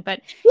your mind,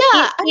 but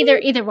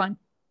either one.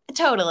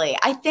 Totally.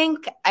 I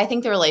think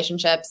the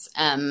relationships,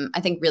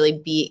 I think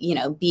really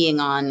being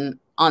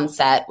on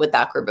set with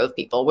that group of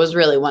people was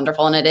really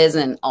wonderful, and it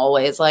isn't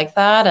always like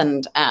that.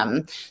 And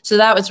so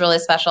that was really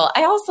special.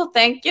 I also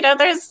think,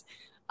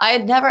 I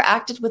had never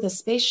acted with a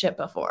spaceship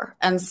before.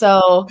 And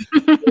so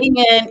being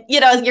in,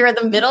 you're in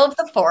the middle of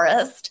the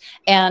forest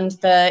and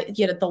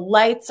the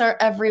lights are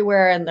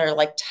everywhere and they're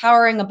like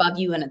towering above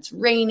you and it's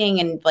raining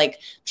and like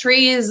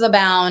trees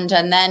abound.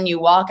 And then you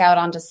walk out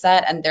onto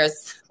set and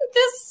there's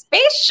this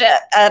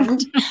spaceship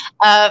and,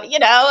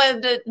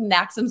 and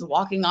Maxim's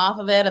walking off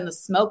of it and the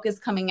smoke is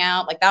coming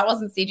out. Like that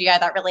wasn't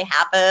CGI, that really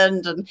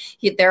happened. And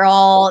they're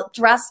all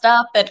dressed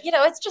up and,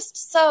 it's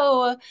just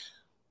so...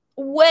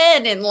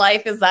 when in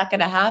life is that going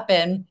to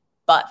happen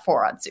but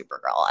for on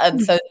Supergirl?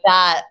 And so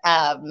that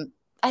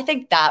I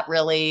think that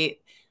really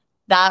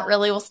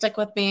will stick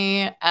with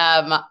me.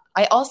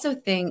 I also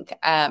think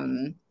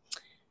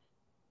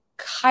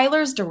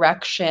Kyler's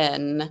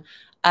direction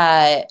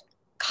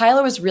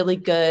Kyla was really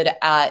good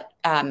at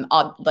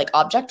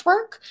object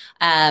work.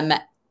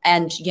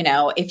 And, you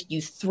know, if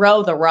you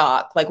throw the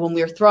rock, like when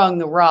we were throwing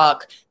the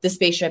rock, the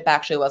spaceship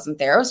actually wasn't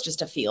there. It was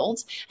just a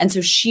field. And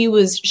so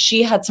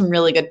she had some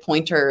really good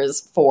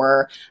pointers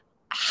for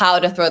how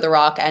to throw the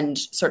rock and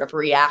sort of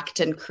react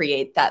and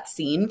create that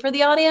scene for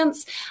the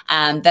audience,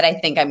 that I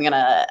think I'm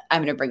gonna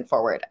bring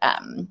forward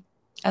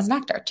as an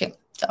actor too.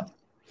 So.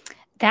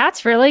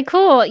 That's really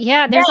cool.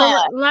 Yeah, there's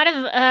a lot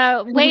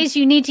of ways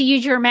you need to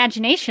use your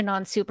imagination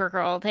on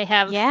Supergirl. They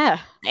have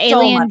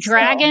alien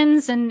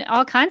dragons and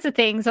all kinds of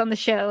things on the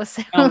show.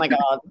 So. Oh my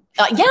God.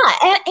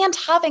 And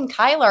having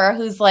Kyler,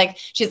 who's like,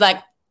 she's like,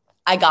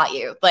 I got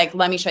you. Like,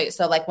 let me show you.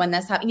 So like when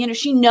this happened, you know,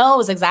 she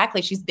knows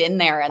exactly, she's been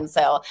there. And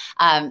so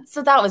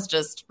that was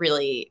just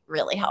really,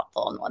 really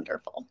helpful and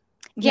wonderful.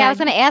 Yeah, I was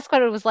going to ask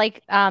what it was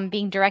like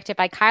being directed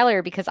by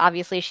Kyler, because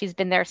obviously she's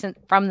been there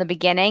from the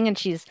beginning, and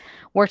she's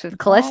worked with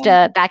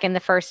Callista back in the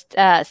first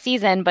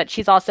season. But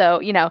she's also,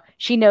 you know,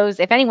 she knows,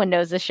 if anyone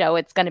knows the show,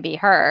 it's going to be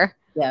her.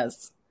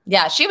 Yes.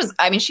 Yeah, she was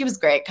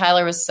great.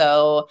 Kyler was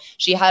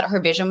her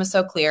vision was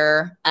so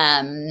clear.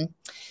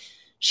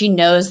 She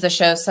knows the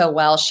show so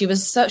well.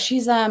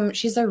 She's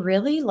a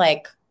really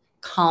like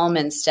calm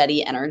and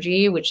steady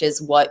energy, which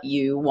is what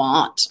you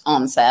want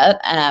on set.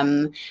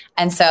 And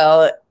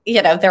so, you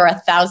know, there were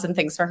 1,000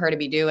 things for her to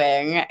be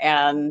doing.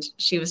 And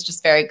she was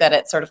just very good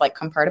at sort of like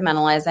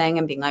compartmentalizing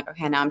and being like,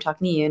 okay, now I'm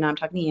talking to you. Now I'm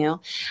talking to you.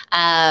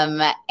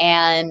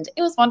 And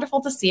it was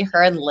wonderful to see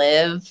her and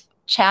Liv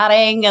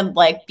chatting and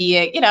like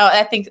being, you know,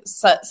 I think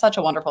such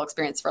a wonderful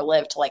experience for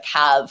Liv to like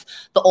have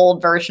the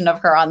old version of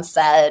her on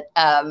set.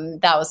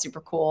 That was super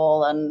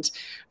cool. And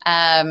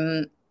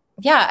I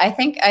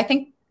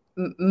think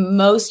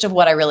most of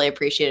what I really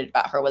appreciated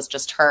about her was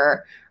just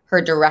her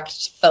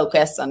direct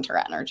focus and her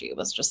energy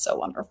was just so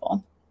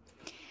wonderful.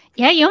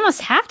 Yeah, you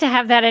almost have to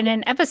have that in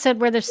an episode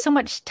where there's so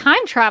much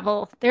time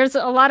travel. There's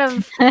a lot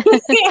of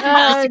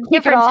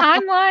different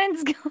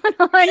timelines going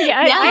on.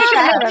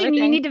 I imagine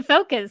you need to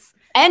focus.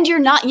 And you're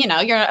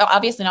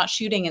obviously not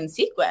shooting in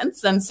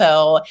sequence. And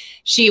so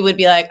she would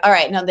be like, all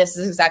right, no, this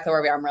is exactly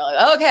where we are. And we're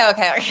like,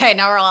 okay.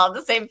 Now we're all on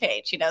the same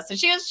page, you know? So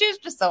she was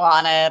just so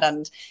on it.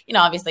 And, you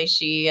know, obviously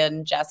she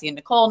and Jesse and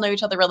Nicole know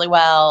each other really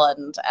well.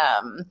 And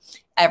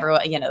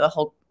everyone, you know, the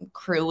whole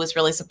crew was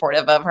really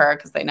supportive of her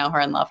because they know her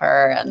and love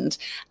her. And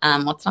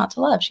what's not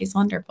to love? She's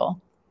wonderful.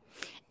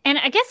 And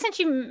I guess since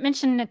you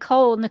mentioned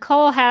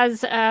Nicole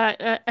has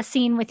a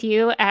scene with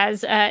you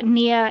as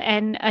Nia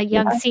and a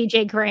young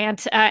CJ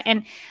Grant.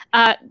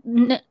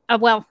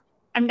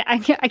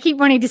 I keep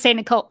wanting to say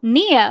Nicole.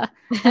 Nia,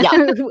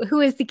 who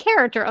is the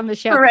character on the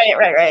show.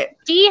 Right.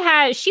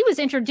 She was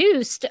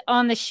introduced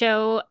on the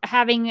show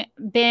having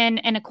been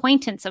an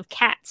acquaintance of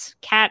Kat's.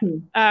 Kat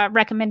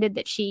recommended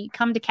that she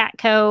come to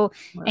Catco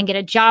and get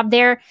a job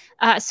there.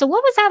 So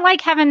what was that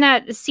like, having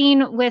that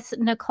scene with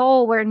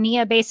Nicole where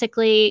Nia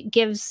basically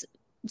gives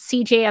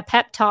CJ a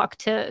pep talk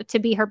to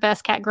be her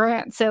best Cat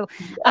Grant? So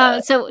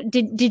so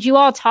did you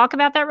all talk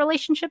about that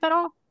relationship at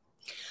all?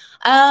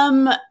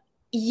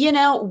 You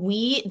know,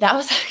 that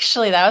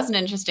was an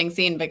interesting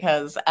scene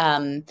because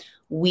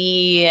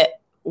we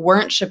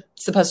weren't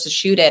supposed to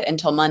shoot it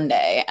until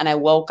Monday. And I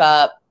woke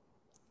up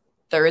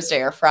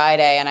Thursday or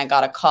Friday and I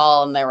got a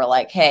call and they were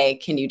like, hey,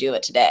 can you do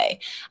it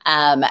today?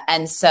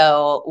 And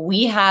so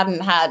we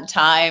hadn't had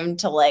time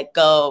to like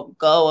go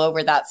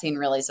over that scene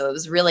really. So it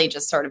was really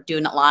just sort of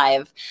doing it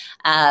live.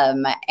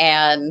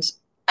 And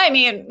I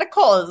mean,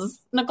 Nicole's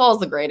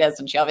the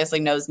greatest, and she obviously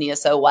knows Nia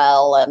so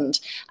well. And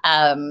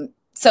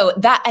so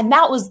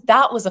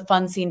that was a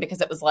fun scene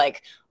because it was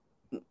like,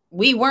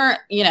 we weren't,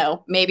 you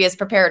know, maybe as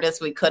prepared as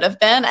we could have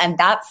been. And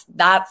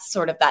that's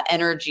sort of that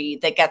energy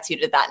that gets you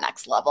to that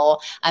next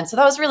level. And so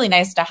that was really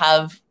nice to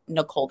have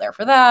Nicole there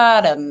for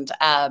that. And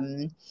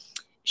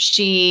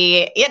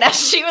she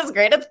was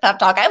great at the pep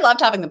talk. I loved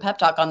having the pep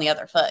talk on the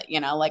other foot, you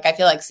know, like I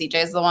feel like CJ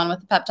is the one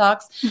with the pep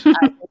talks.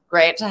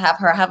 Great to have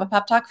her have a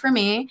pep talk for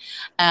me,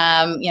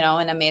 you know,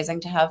 and amazing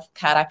to have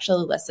Kat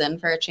actually listen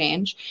for a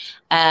change.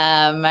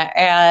 And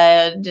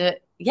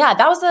yeah,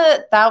 that was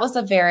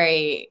a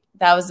very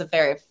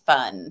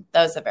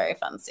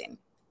fun scene.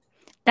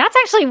 That's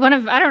actually one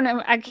of, I don't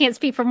know, I can't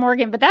speak for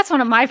Morgan, but that's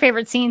one of my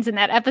favorite scenes in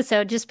that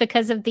episode, just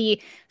because of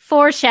the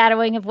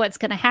foreshadowing of what's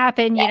going to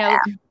happen. You know,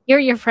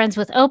 you're friends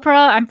with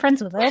Oprah. I'm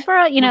friends with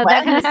Oprah, you know,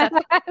 that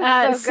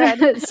kind of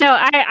stuff. So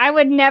I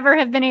would never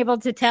have been able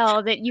to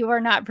tell that you are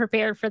not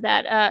prepared for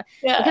that.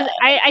 Because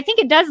I think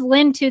it does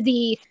lend to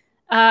the,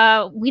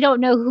 we don't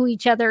know who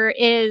each other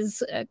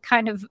is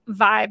kind of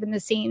vibe in the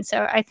scene.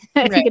 So I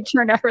think it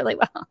turned out really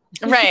well.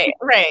 Right.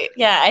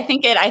 Yeah. I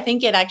think it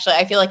actually,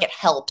 I feel like it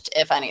helped,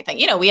 if anything.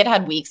 You know, we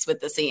had weeks with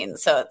the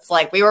scenes. So it's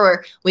like we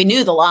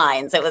knew the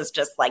lines. It was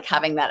just like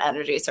having that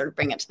energy sort of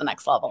bring it to the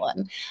next level.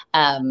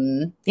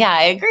 And yeah,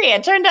 I agree. I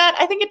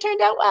think it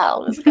turned out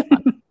well. It was a good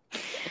one.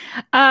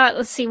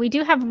 Let's see. We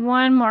do have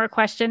one more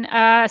question.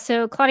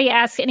 So Claudia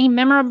asks, any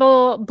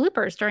memorable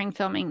bloopers during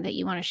filming that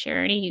you want to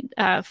share? Any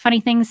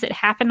funny things that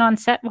happened on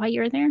set while you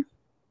were there?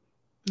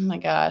 Oh my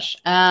gosh.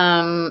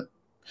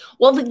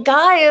 Well, the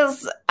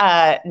guys,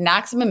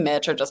 Maxim and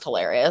Mitch are just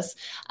hilarious.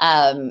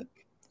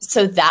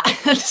 So that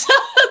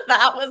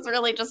that was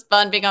really just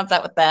fun being on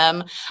set with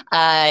them,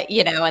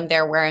 and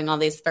they're wearing all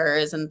these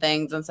furs and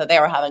things, and so they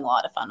were having a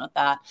lot of fun with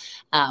that,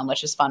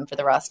 which is fun for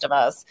the rest of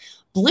us.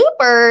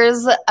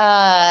 Bloopers,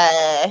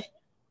 I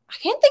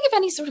can't think of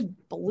any sort of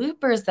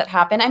bloopers that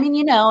happen. I mean,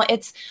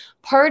 it's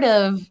part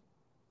of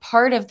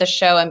the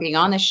show and being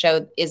on the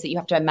show is that you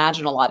have to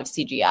imagine a lot of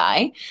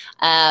CGI,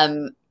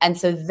 and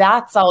so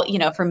that's all.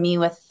 For me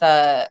with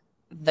the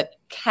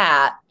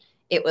cat,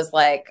 it was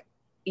like.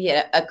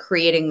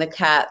 Creating the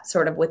cat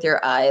sort of with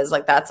your eyes,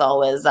 like that's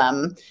always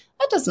that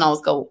doesn't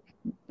always go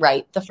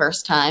right the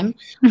first time.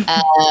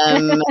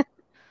 And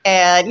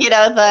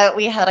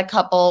we had a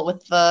couple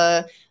with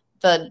the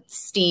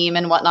steam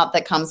and whatnot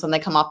that comes when they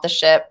come off the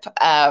ship.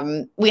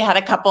 We had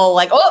a couple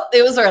like, oh,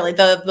 it was early.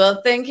 The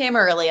thing came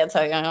early, and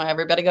so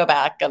everybody go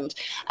back. And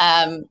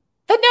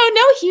but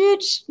no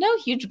huge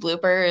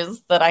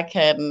bloopers that I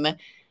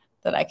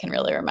can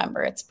really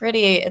remember. It's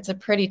a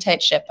pretty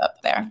tight ship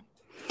up there.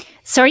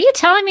 So are you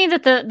telling me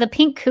that the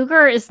pink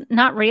cougar is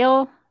not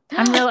real?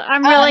 I'm so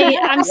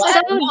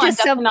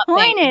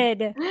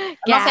disappointed. I'm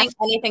not saying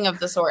anything of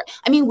the sort.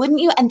 I mean, wouldn't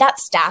you? And that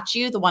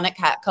statue, the one at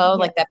Catco,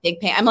 like that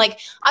big paint, I'm like,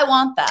 I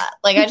want that.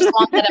 Like, I just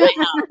want that in my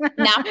house.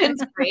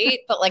 Napkin's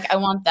great, but like, I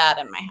want that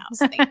in my house.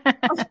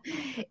 Thank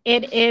you.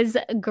 It is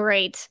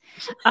great.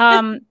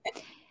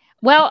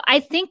 Well, I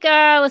think,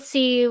 let's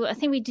see. I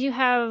think we do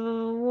have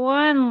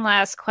one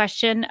last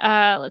question.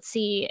 Let's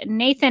see.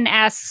 Nathan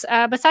asks,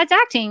 besides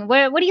acting,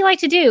 what do you like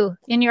to do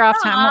in your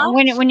off time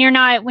when you're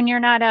not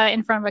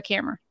in front of a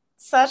camera?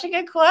 Such a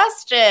good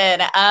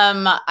question.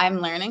 I'm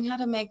learning how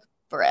to make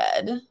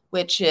bread,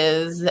 which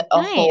is a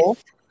whole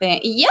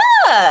thing. Yeah,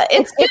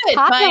 it's good. It's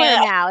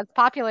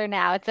popular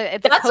now. It's a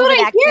COVID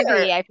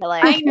activity, I feel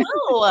like. I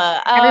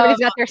know. Everybody's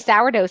got their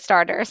sourdough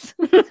starters.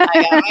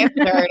 I got my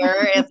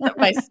starter.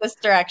 My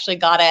sister actually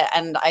got it,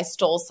 and I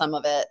stole some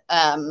of it.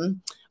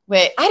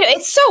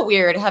 It's so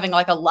weird having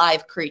like a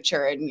live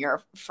creature in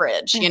your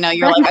fridge. You're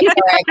like, okay,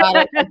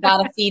 I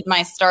gotta feed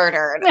my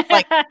starter, and it's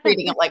like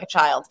treating it like a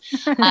child.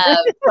 So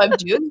I'm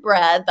doing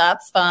bread.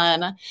 That's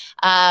fun.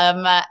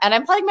 And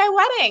I'm planning my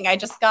wedding. I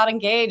just got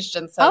engaged,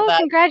 and so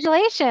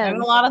congratulations!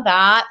 Doing a lot of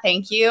that.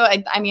 Thank you.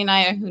 I mean,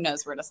 who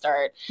knows where to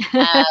start.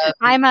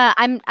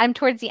 I'm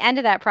towards the end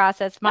of that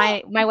process.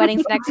 My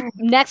wedding's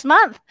next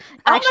month.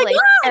 Actually,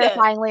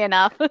 terrifyingly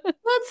enough. That's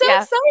so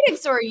exciting.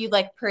 So are you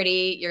like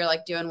pretty? You're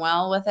like doing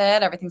well with it?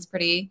 Everything's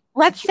pretty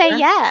Let's secure? say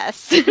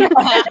yes.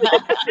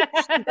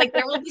 Like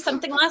there will be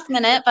something last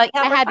minute, but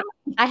yeah,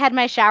 I had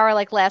my shower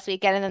like last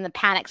weekend, and then the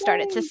panic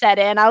started to set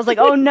in. I was like,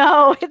 oh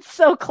no, it's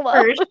so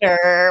close.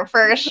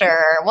 For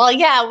sure. Well,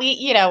 yeah,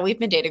 we've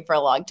been dating for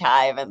a long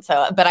time, and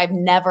so, but I have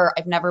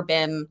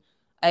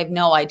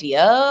no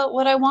idea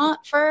what I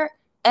want for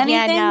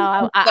anything.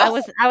 Yeah, no, I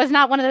was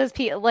not one of those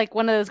people, like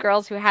one of those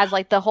girls who has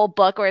like the whole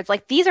book where it's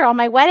like, these are all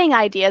my wedding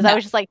ideas. No. I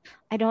was just like,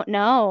 I don't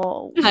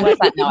know. 100%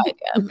 no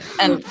idea.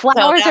 And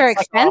flowers are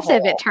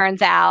expensive, it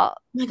turns out.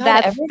 Oh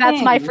God,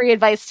 that's my free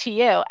advice to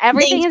you.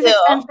 Everything is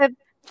expensive.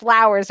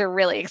 Flowers are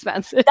really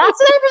expensive. That's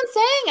what I've been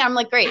saying. I'm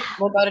like, great,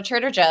 we'll go to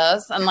Trader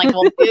Joe's and like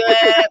we'll do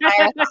it.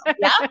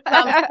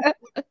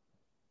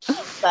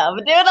 So I'm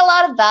doing a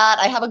lot of that.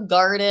 I have a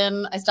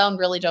garden. I sound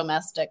really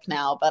domestic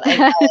now, but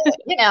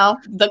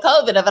the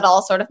COVID of it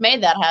all sort of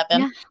made that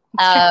happen.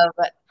 Yeah,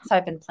 so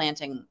I've been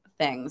planting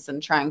things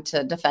and trying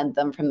to defend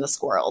them from the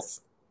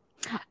squirrels.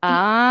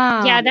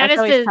 Yeah,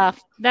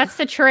 that's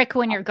the trick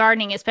when you're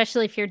gardening,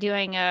 especially if you're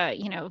doing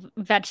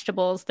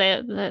vegetables.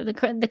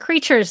 The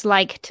creatures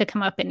like to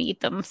come up and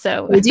eat them.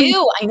 So they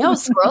do. I know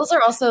squirrels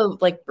are also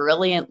like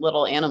brilliant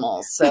little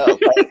animals. So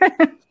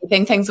like,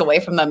 keeping things away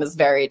from them is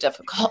very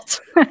difficult.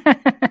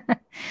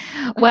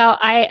 Well,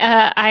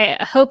 I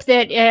hope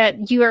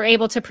that you are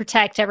able to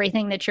protect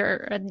everything that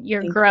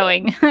you're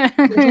growing. Thank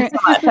you so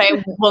much.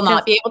 I will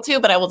not be able to,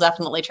 but I will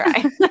definitely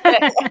try.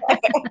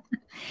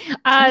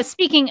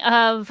 Speaking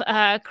of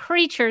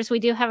creatures, we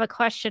do have a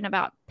question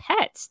about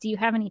pets. Do you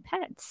have any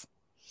pets?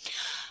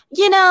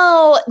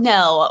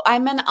 No.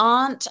 I'm an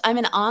aunt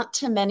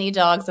to many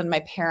dogs, and my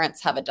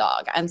parents have a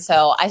dog. And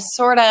so I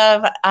sort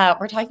of,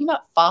 we're talking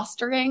about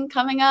fostering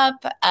coming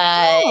up.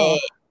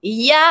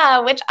 Yeah,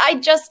 which I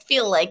just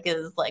feel like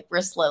is like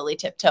we're slowly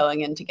tiptoeing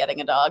into getting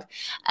a dog,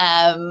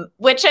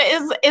 which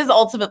is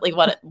ultimately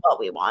what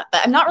we want.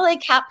 But I'm not really a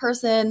cat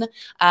person.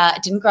 I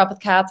didn't grow up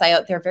with cats.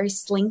 They're very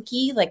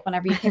slinky. Like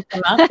whenever you pick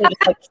them up, they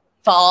just like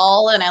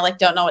fall, and I like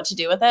don't know what to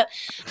do with it.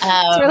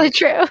 It's really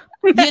true.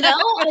 And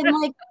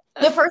I'm like,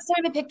 the first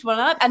time I picked one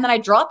up, and then I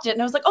dropped it,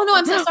 and I was like, "Oh no,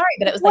 I'm so sorry."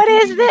 But it was like,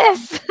 "What is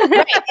this?"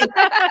 Right.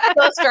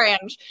 It's so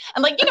strange.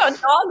 And like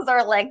dogs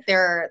are like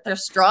they're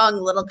strong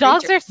little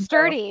creatures. Dogs are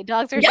sturdy.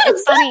 Dogs are. Yeah,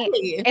 it's exactly.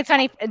 Funny. It's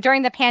funny.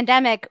 During the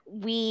pandemic,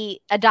 we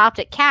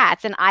adopted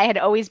cats, and I had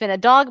always been a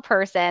dog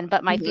person,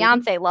 but my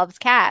fiance loves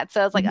cats,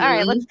 so I was like, "All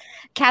right,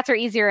 cats are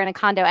easier in a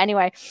condo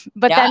anyway."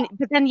 But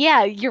then,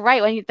 yeah, you're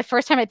right. The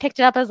first time I picked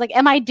it up, I was like,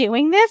 "Am I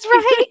doing this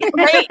right?"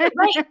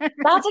 Right.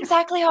 That's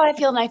exactly how I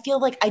feel, and I feel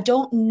like I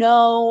don't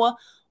know know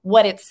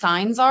what its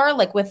signs are.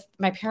 Like with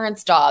my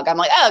parents' dog, I'm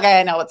like, oh, okay,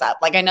 I know what's up.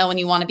 Like I know when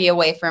you want to be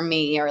away from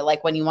me, or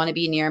like when you want to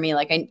be near me.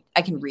 Like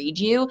I can read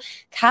you.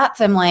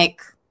 Cats, I'm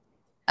like,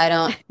 I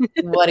don't,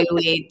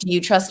 do you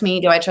trust me?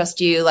 Do I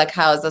trust you? Like,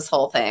 how is this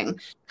whole thing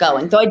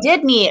going? Though I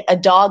did meet a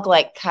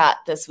dog-like cat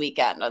this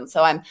weekend. And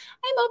so I'm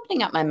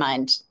opening up my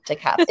mind to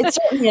cats. It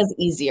certainly is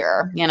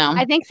easier, you know?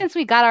 I think since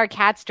we got our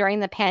cats during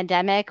the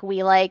pandemic,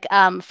 we like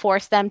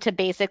forced them to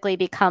basically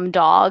become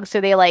dogs.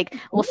 So they like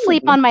will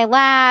sleep on my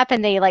lap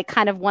and they like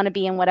kind of want to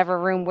be in whatever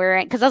room we're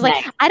in. Cause I was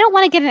like, I don't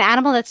want to get an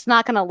animal that's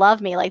not going to love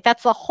me. Like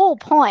that's the whole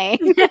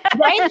point.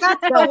 Right?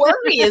 That's the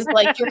worry is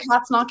like your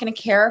cat's not going to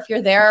care if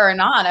you're there or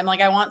not. I'm like,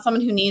 I want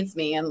someone who needs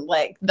me, and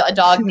like a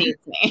dog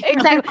needs me.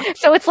 Exactly.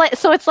 So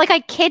it's like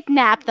I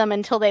kidnapped them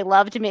until they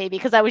loved me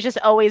because I was just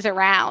always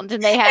around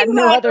and they had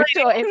no other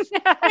choice.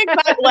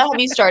 Exactly. Well,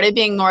 have you started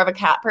being more of a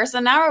cat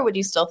person now, or would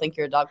you still think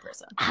you're a dog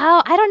person?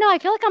 Oh, I don't know. I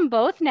feel like I'm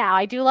both now.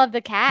 I do love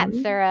the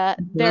cats. They're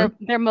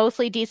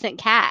mostly decent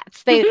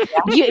cats. They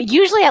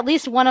usually at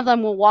least one of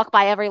them will walk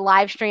by every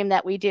live stream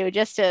that we do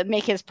just to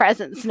make his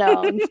presence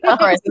known. So. Of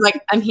course, he's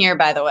like, I'm here,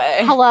 by the way.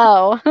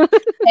 Hello.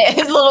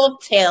 His little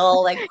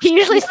tail, like he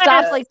usually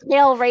stops like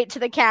tail right to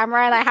the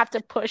camera, and I have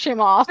to push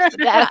him off.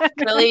 That's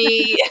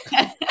really.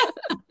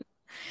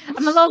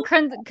 I'm a little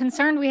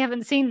concerned we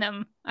haven't seen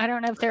them. I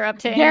don't know if they're up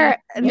to.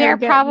 They're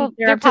probably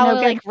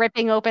like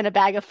ripping open a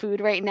bag of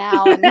food right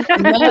now. And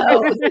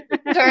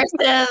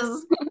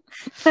curses.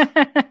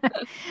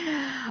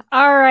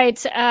 All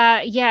right.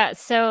 Yeah.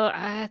 So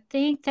I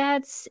think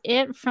that's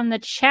it from the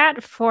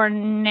chat for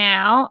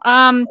now.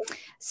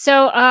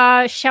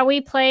 So shall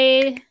we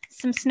play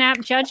some Snap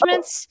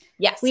Judgments?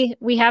 Yes.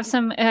 We have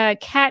some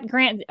Cat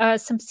Grant,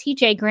 some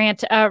CJ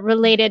Grant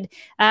related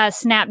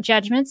Snap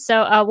Judgments.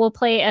 So we'll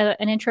play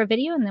an intro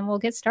video and then we'll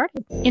get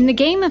started. In the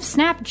game of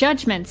Snap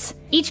Judgments,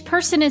 each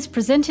person is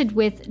presented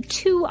with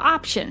 2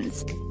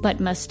 options, but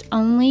must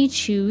only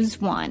choose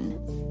one.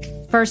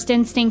 First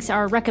instincts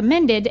are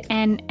recommended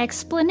and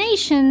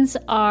explanations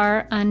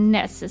are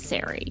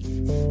unnecessary.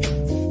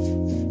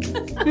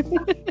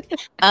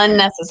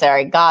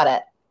 Unnecessary. Got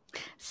it.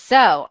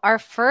 So our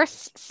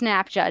first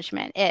Snap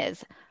Judgment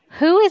is: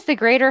 who is the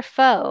greater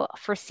foe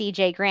for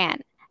CJ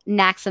Grant,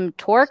 Naxum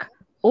Torque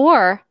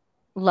or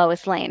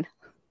Lois Lane?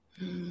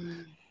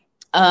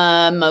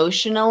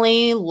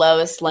 Emotionally,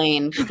 Lois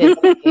Lane.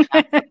 Physically,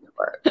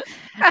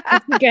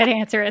 That's a good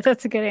answer.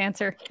 That's a good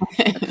answer.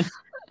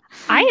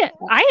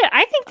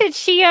 I think that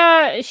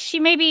she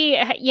maybe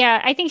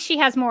I think she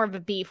has more of a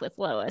beef with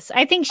Lois.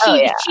 I think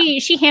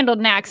she handled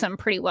Naxum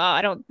pretty well.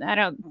 I don't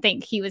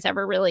think he was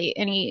ever really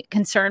any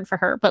concern for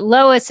her. But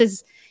Lois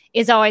is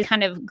always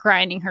kind of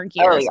grinding her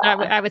gears.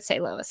 I would say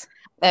Lois.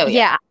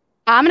 Yeah.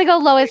 I'm going to go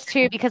Lois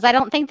too, because I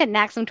don't think that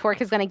Naxum Torque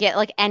is going to get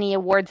like any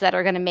awards that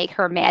are going to make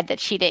her mad that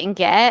she didn't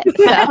get.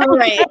 So,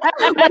 right.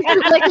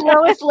 like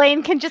Lois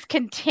Lane can just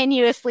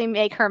continuously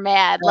make her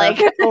mad, like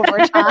over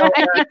time.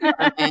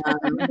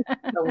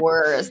 The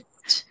worst.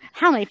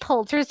 How many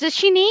Pulitzers does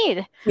she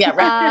need? Yeah,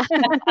 right.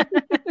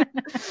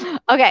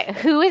 Okay,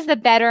 who is the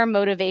better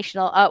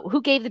motivational?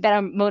 Who gave the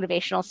better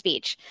motivational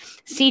speech?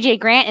 CJ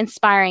Grant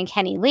inspiring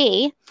Kenny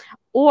Lee,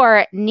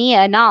 or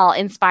Nia Nall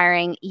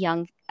inspiring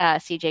young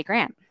CJ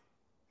Grant?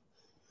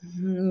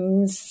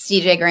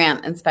 CJ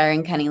Grant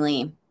inspiring Kenny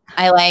Lee.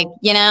 I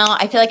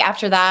feel like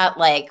after that,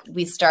 like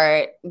we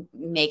start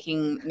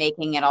making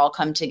it all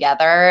come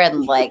together,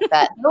 and like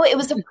that. Oh, it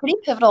was a pretty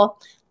pivotal.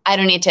 I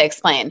don't need to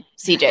explain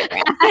CJ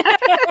Grant.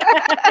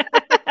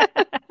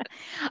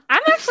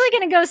 I'm actually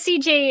going to go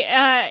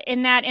CJ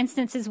in that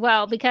instance as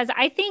well, because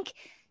I think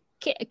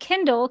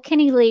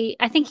Kenny Lee,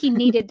 I think he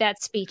needed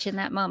that speech in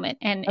that moment,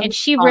 and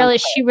she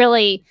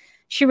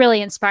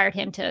really inspired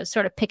him to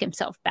sort of pick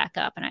himself back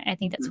up, and I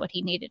think that's what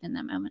he needed in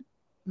that moment.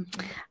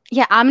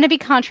 Yeah, I'm going to be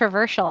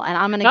controversial, and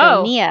I'm going to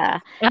go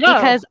Nia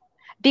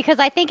because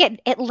I think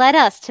it led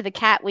us to the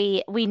cat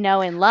we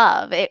know and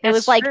love. It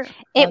was like true.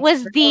 It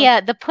was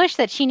the push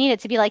that she needed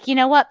to be like, you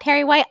know what,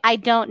 Perry White, I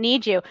don't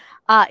need you.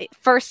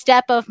 First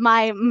step of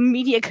my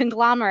media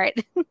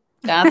conglomerate.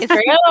 That's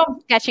true.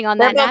 Sketching on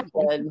that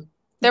napkin. Good.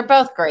 They're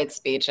both great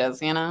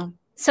speeches, you know.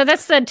 So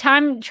that's the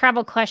time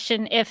travel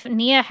question. If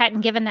Nia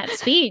hadn't given that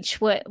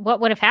speech, what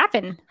would have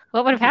happened?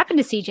 What would have happened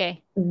to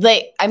CJ?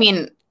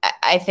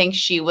 I think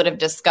she would have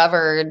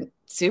discovered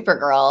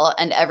Supergirl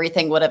and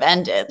everything would have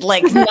ended.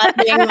 Like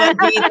nothing would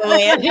be the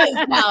way it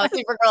is now.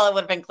 Supergirl, it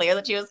would have been clear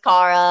that she was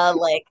Kara.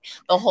 Like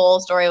the whole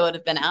story would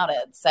have been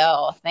outed.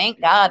 So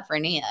thank God for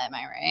Nia. Am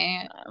I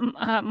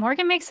right?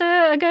 Morgan makes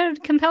a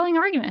good, compelling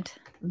argument.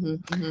 Mm-hmm,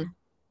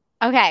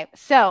 mm-hmm. Okay,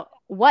 so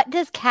what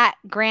does Cat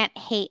Grant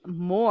hate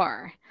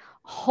more?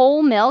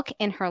 Whole milk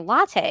in her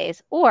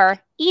lattes or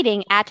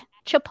eating at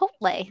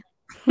Chipotle?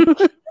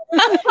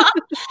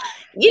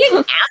 Eating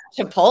at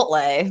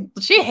Chipotle.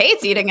 She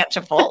hates eating at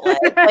Chipotle.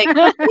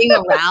 Like being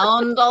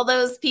around all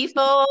those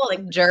people,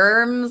 like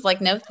germs.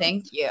 Like, no,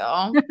 thank you.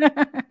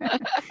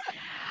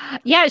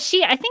 Yeah,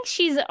 I think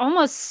she's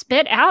almost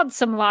spit out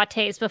some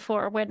lattes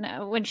before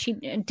when she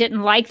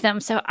didn't like them.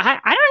 So I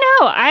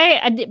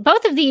don't know.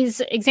 Both of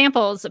these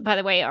examples, by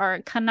the way,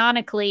 are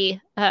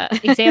canonically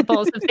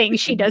examples of things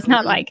she does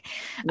not like.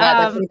 Yeah,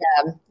 that's pretty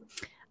bad.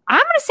 I'm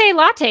going to say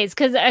lattes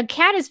because a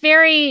cat is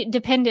very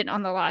dependent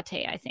on the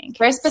latte, I think.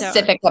 Very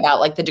specific about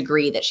like the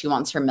degree that she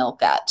wants her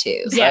milk at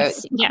too. So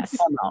yes.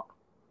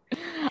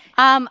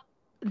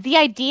 The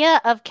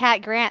idea of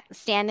Cat Grant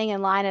standing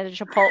in line at a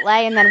Chipotle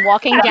and then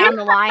walking down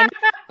the line,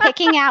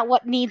 picking out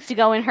what needs to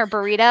go in her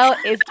burrito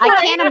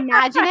I can't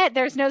imagine it.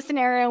 There's no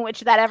scenario in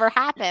which that ever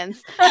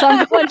happens. So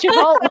I'm going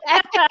Chipotle.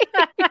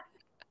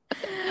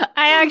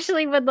 I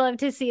actually would love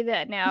to see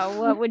that now.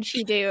 What would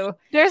she do?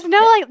 There's no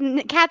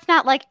Cat's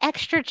not like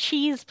extra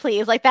cheese,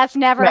 please. Like that's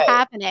never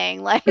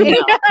happening. Like, no.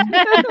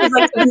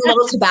 Like a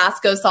little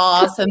Tabasco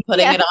sauce and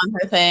putting it on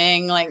her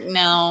thing. Like,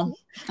 no.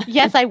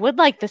 Yes, I would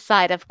like the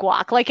side of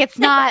guac. Like it's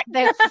not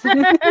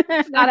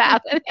it's not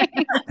happening.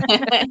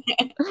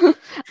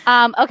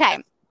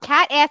 Okay.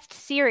 Kat asked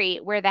Siri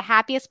where the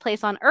happiest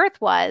place on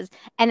Earth was,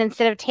 and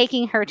instead of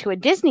taking her to a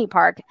Disney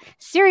park,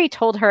 Siri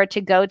told her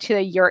to go to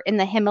a yurt in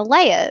the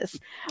Himalayas.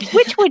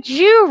 Which would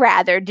you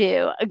rather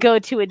do? Go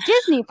to a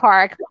Disney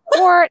park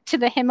or to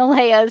the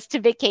Himalayas to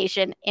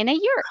vacation in a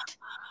yurt?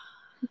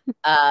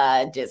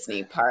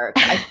 Disney park.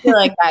 I feel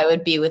like I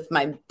would be with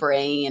my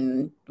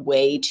brain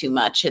way too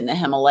much in the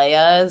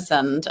Himalayas,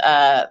 and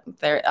I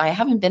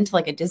haven't been to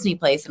like a Disney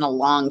place in a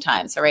long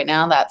time. So right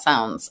now that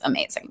sounds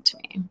amazing to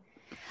me.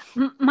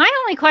 My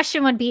only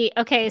question would be,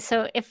 okay,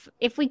 so if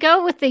we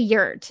go with the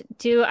yurt,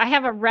 do I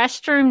have a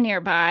restroom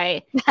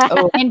nearby?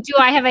 And do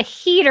I have a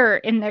heater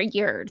in the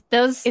yurt?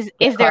 Is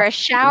there a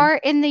shower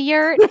in the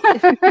yurt?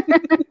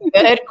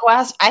 Good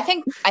question. I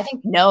think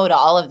no to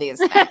all of these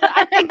things.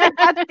 I think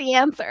that's the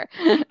answer.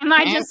 Am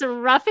I just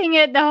roughing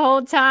it the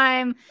whole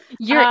time?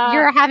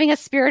 You're having a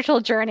spiritual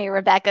journey,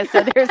 Rebecca.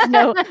 So there's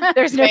no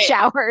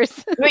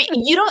showers. Wait,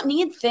 you don't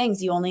need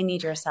things. You only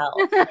need yourself.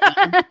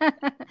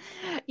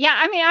 Yeah,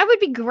 I mean, I would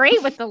be great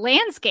with the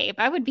landscape.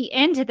 I would be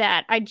into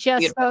that. I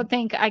just don't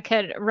think I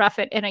could rough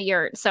it in a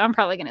yurt. So I'm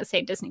probably going to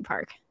say Disney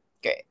Park.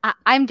 Great.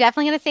 I'm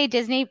definitely going to say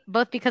Disney,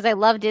 both because I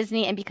love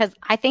Disney and because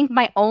I think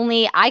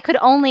I could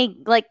only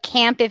like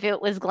camp if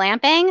it was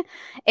glamping.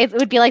 It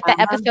would be like the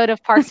episode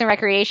of Parks and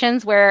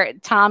Recreations where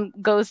Tom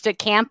goes to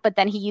camp, but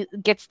then he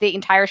gets the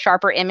entire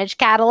Sharper Image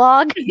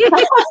catalog.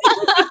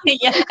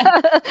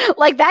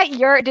 Like that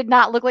yurt did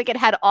not look like it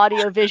had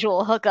audio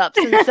visual hookups.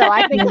 And so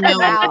I think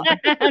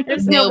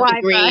there's no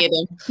Wi-Fi.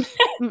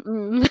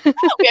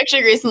 We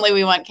actually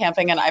recently went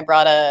camping and I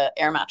brought a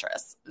air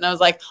mattress. And I was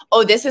like,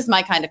 oh, this is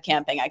my kind of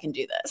camping. I can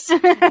do this.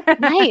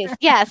 Nice.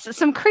 Yes.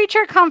 Some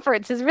creature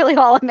comforts is really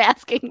all I'm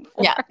asking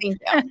for. Yeah.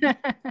 Thank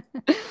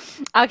you.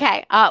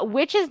 Okay.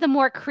 Which is the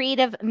more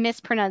creative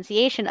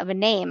mispronunciation of a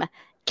name?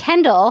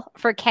 Kendall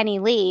for Kenny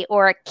Lee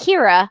or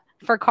Kira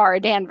for Cara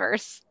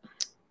Danvers?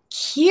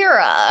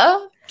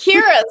 Kira.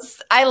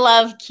 I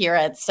love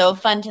Kira. It's so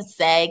fun to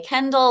say.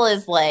 Kendall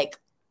is like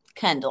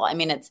Kendall. I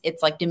mean,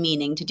 it's like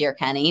demeaning to dear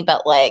Kenny,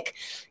 but like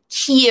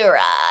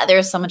Kira,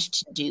 there's so much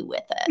to do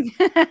with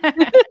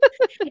it.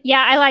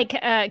 Yeah, I like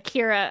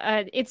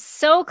Kira. It's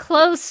so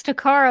close to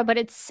Cara, but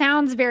it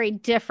sounds very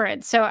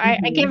different. So I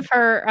give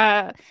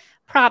her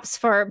props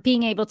for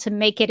being able to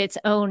make it its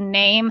own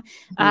name.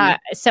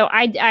 So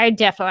I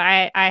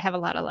definitely have a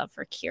lot of love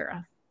for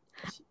Kira.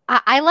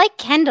 I like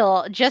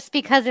Kendall just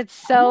because it's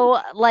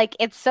so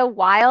it's so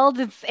wild.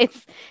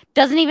 It's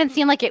doesn't even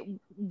seem like it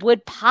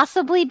would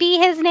possibly be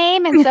his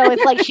name, and so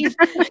it's like she's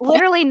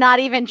literally not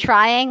even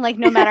trying. Like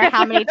no matter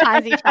how many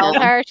times he tells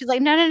her, she's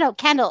like, no,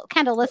 Kendall,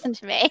 listen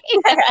to me.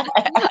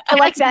 I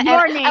like that.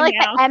 I like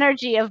the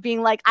energy of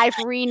being like, I've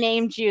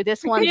renamed you.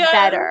 This one's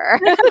better.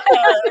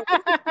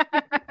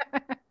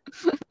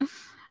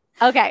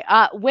 Okay,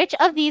 which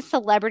of these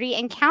celebrity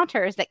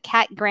encounters that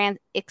Kat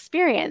Grant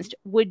experienced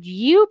would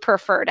you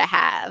prefer to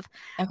have?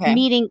 Okay.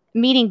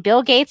 Meeting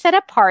Bill Gates at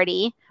a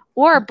party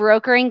or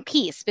brokering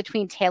peace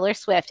between Taylor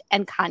Swift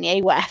and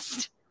Kanye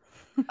West?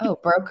 Oh,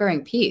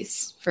 brokering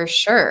peace for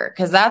sure.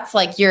 Because that's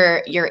like you're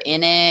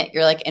in it.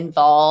 You're like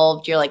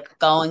involved. You're like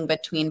going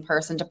between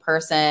person to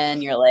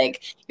person.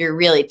 You're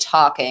really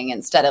talking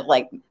instead of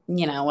like,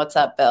 what's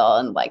up, Bill?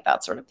 And like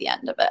that's sort of the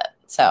end of it.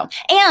 So,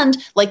 and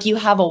like you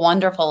have a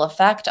wonderful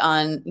effect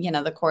on,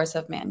 the course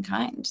of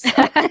mankind. So.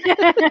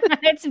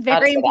 It's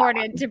very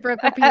important to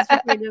broker peace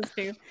between those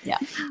two. Yeah.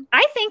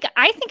 I think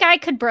I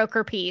could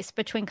broker peace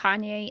between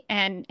Kanye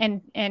and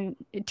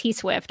T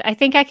Swift. I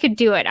think I could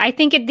do it. I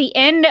think at the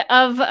end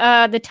of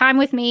the time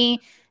with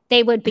me,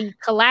 they would be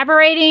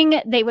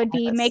collaborating. They would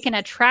be making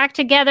a track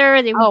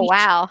together. They would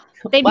wow.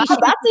 They'd be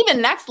that's even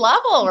next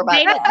level,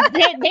 Rebecca.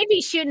 They'd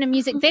be shooting a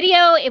music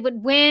video. It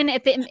would win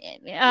at the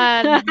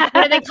what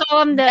do they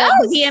call them? The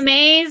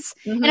VMAs.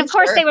 And of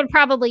course, they would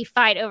probably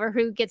fight over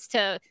who gets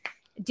to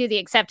do the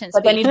acceptance.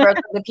 But then you broke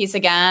the piece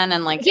again,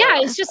 and like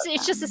it's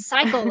just a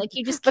cycle. Like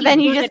you just, but then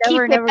you just keep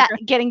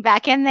getting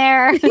back in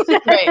there.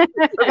 Right.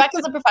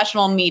 Rebecca's a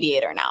professional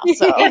mediator now.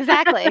 So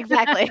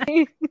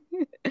exactly.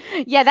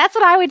 Yeah, that's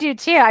what I would do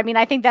too. I mean,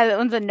 I think that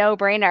one's a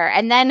no-brainer.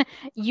 And then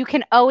you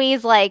can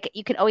always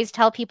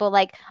tell people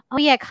like, oh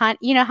yeah,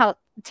 you know how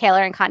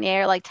Taylor and Kanye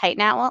are like tight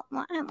now?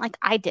 Well, like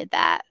I did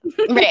that.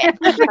 Right.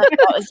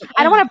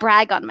 I don't want to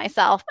brag on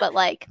myself, but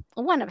like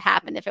it wouldn't have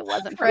happened if it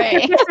wasn't for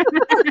me.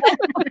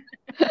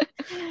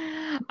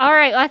 All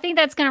right. Well, I think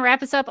that's going to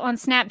wrap us up on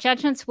Snap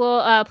Judgments.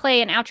 We'll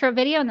play an outro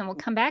video and then we'll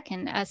come back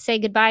and say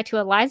goodbye to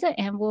Eliza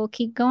and we'll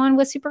keep going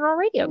with Supergirl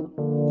Radio.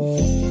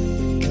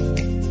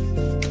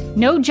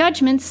 No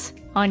judgments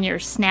on your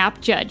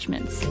Snap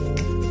Judgments.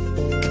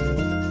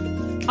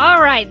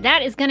 All right,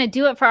 that is going to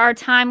do it for our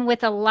time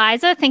with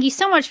Eliza. Thank you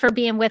so much for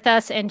being with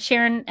us and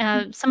sharing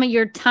some of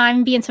your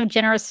time, being so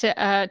generous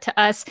to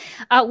us.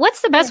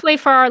 What's the best way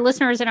for our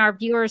listeners and our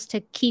viewers to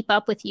keep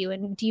up with you?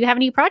 And do you have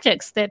any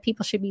projects that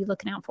people should be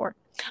looking out for?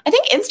 I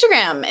think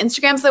Instagram.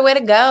 Instagram's the way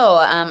to go.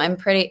 I'm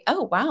pretty.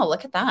 Oh wow,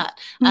 look at that.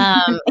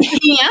 I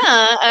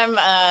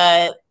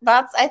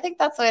think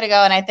that's the way to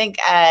go. And I think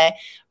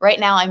right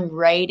now I'm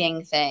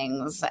writing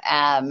things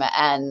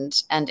and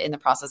in the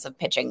process of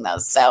pitching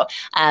those. So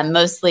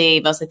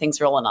mostly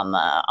things rolling on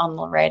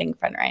the writing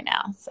front right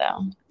now. So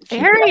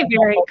very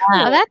cool.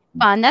 Oh, that's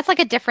fun. That's like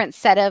a different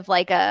set of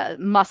like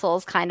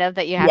muscles kind of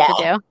that you have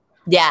to do.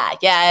 Yeah,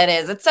 it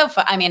is. It's so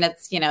fun. I mean,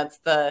 it's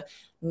the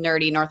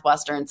nerdy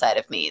Northwestern side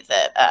of me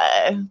that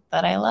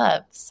I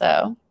love.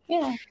 So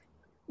yeah.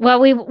 Well,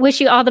 we wish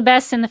you all the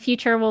best in the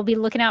future. We'll be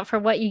looking out for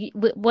what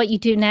you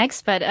do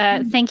next. But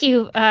thank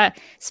you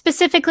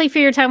specifically for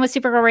your time with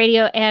Supergirl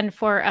Radio and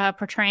for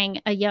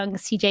portraying a young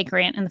CJ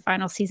Grant in the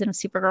final season of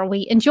Supergirl.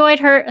 We enjoyed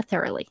her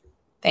thoroughly.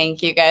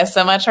 Thank you guys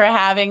so much for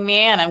having me,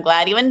 and I'm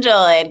glad you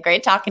enjoyed.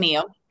 Great talking to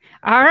you.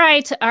 All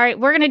right.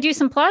 We're going to do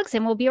some plugs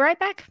and we'll be right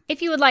back.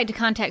 If you would like to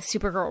contact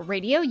Supergirl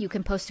Radio, you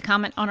can post a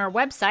comment on our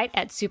website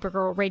at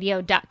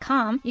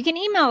supergirlradio.com. You can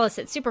email us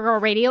at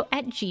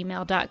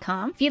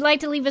supergirlradio@gmail.com. If you'd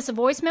like to leave us a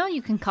voicemail,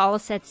 you can call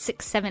us at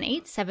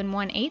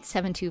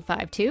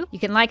 678-718-7252. You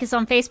can like us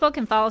on Facebook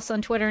and follow us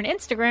on Twitter and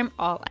Instagram,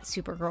 all at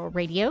Supergirl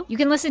Radio. You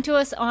can listen to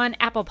us on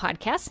Apple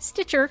Podcasts,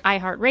 Stitcher,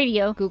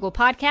 iHeartRadio, Google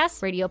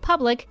Podcasts, Radio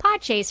Public,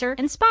 Podchaser,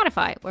 and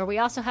Spotify, where we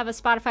also have a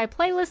Spotify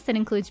playlist that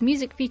includes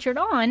music featured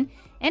on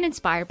and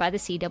inspired by the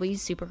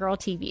CW's Supergirl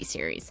TV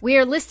series. We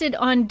are listed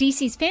on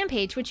DC's fan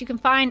page, which you can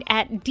find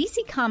at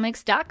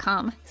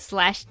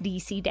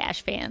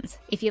dccomics.com/DC-fans.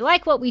 If you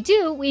like what we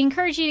do, we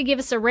encourage you to give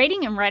us a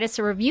rating and write us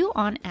a review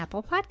on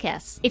Apple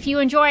Podcasts. If you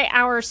enjoy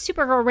our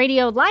Supergirl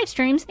Radio live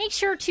streams, make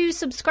sure to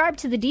subscribe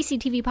to the DC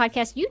TV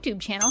Podcast YouTube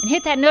channel and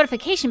hit that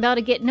notification bell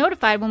to get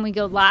notified when we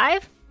go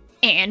live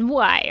and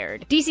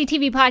wired. DC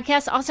TV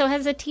Podcast also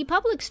has a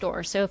TeePublic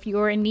store, so if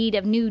you're in need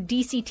of new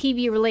DC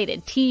TV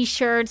related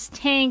t-shirts,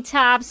 tank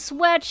tops,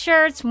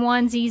 sweatshirts,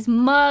 onesies,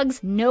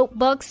 mugs,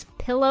 notebooks,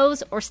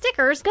 pillows, or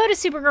stickers, go to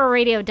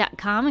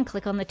supergirlradio.com and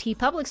click on the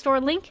TeePublic store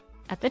link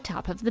at the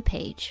top of the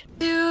page.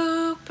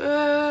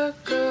 Supergirl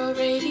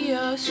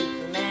Radio,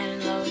 Superman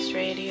and Lois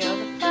Radio,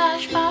 The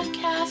Flash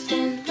Podcast,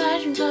 and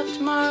Legends of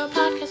Tomorrow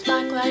Podcast,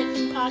 Blacklight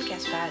and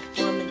Podcast,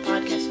 Batwoman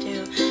Podcast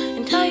 2,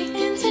 and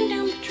Titans and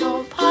Doom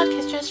Patrol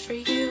Podcast just for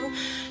you,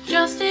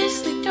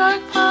 Justice League Dark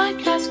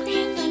Podcast,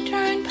 Green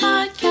Lantern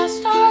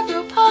Podcast,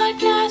 Stargirl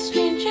Podcast,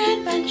 Strange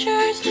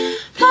Adventures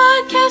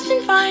Podcast,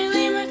 and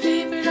finally my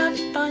favorite of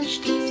the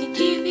bunch, DC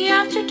TV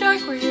After Dark,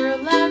 where you're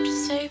allowed to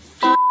say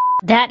fuck.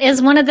 That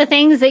is one of the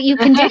things that you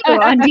can do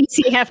on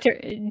DC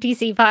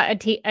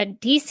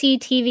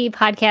TV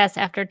Podcast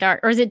After Dark,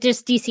 or is it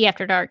just DC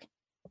After Dark?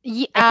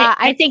 Yeah,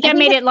 I think I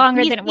made it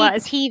longer than it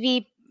was.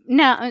 TV,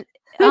 no.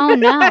 Oh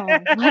no! I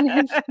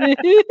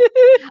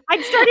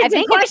started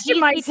to question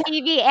my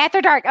TV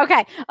After Dark.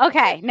 Okay.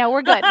 No,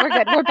 we're good. We're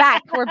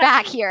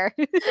back here.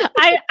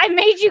 I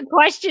made you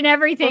question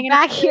everything. We're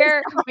back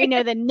here. We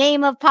know the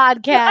name of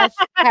podcasts.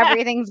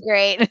 Everything's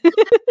great. I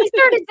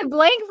started to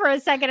blank for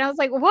a second. I was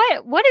like,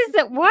 "What? What is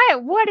that?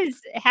 What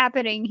is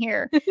happening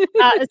here?"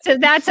 So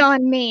that's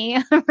on me,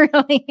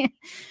 really.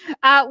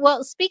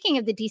 Well, speaking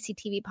of the DC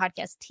TV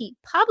Podcast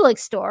TeePublic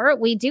store,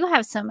 we do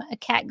have some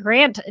Cat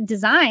Grant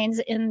designs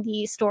in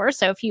the store.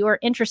 So if you are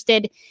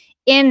interested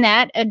in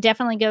that,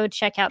 definitely go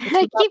check out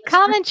the Keep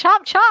coming,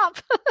 chop.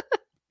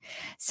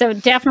 So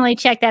definitely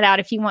check that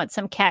out if you want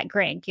some Cat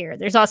Grant gear.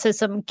 There's also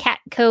some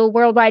Catco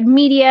Worldwide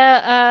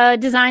Media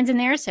designs in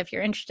there. So if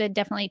you're interested,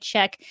 definitely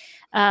check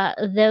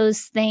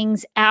those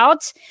things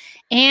out.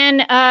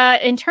 And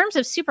in terms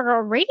of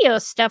Supergirl Radio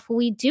stuff,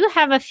 we do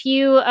have a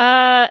few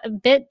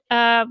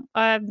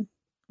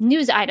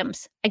news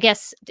items, I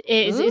guess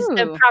is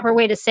the proper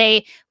way to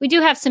say. We do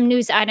have some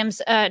news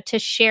items to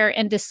share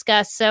and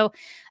discuss. So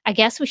I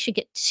guess we should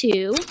get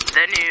to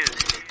the news.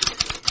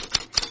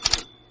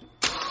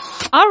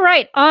 All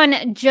right.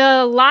 On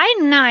July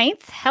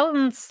 9th,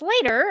 Helen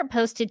Slater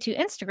posted to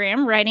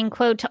Instagram writing,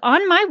 quote,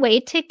 "On my way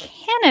to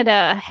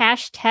Canada,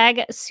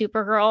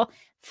 #Supergirl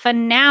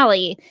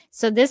finale."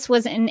 So this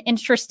was an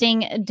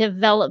interesting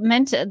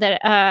development that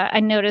I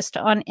noticed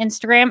on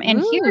Instagram.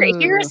 And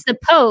here's the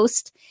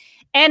post.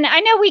 And I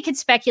know we could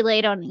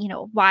speculate on,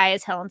 why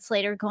is Helen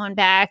Slater going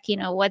back?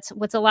 What's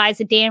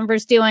Eliza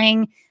Danvers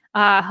doing?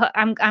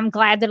 I'm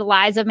glad that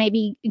Eliza may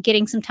be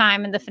getting some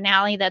time in the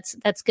finale.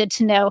 That's good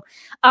to know.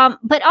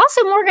 But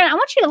also, Morgan, I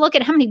want you to look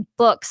at how many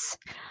books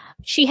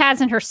she has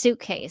in her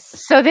suitcase.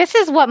 So this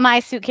is what my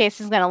suitcase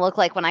is going to look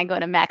like when I go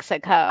to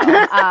Mexico.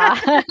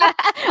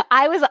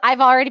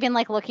 I've already been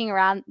like looking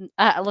around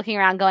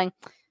going,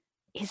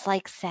 is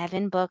like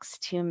 7 books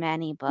too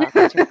many books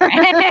to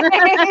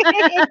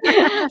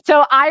bring?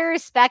 So I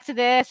respect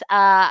this.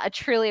 I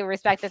truly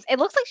respect this. It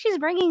looks like she's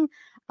bringing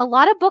a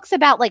lot of books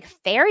about like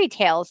fairy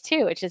tales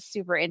too, which is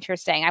super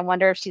interesting. I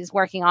wonder if she's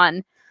working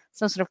on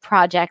some sort of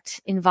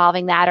project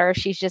involving that, or if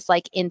she's just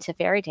like into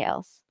fairy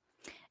tales.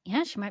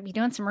 Yeah, she might be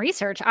doing some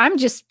research. I'm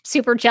just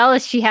super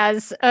jealous she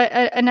has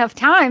enough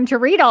time to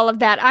read all of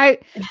that.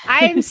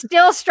 I'm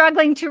still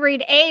struggling to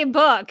read a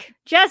book.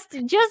 Just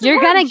you're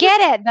gonna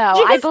get it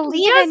though. I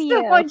believe in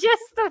you.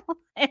 Just the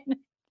one.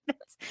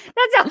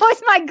 That's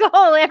always my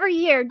goal every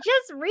year.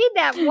 Just read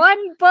that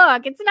one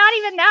book. It's not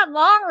even that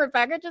long,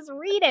 Rebecca. Just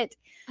read it.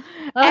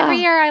 Every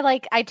year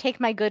I take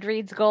my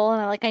Goodreads goal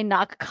and I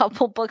knock a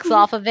couple books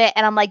off of it,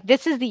 and I'm like,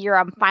 this is the year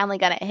I'm finally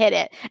gonna hit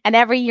it. And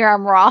every year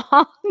I'm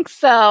wrong.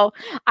 So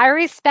I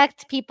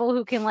respect people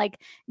who can like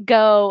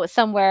go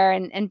somewhere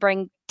and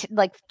bring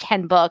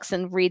 10 books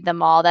and read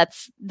them all.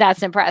 That's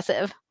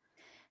impressive.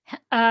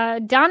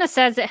 Donna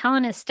says that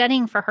Helen is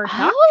studying for her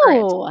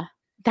doctorate.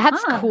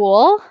 That's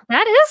cool.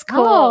 That is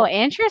cool. Oh,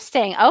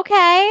 interesting.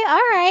 Okay.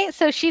 All right.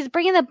 So she's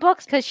bringing the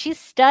books because she's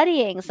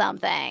studying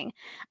something.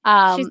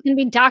 She's going to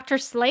be Dr.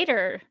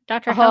 Slater,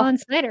 Dr. Helen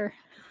Slater.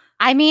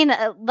 I mean,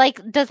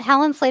 does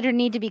Helen Slater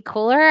need to be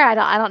cooler? I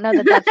don't know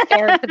that that's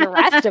fair to the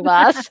rest of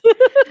us.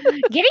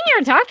 Getting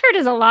your doctorate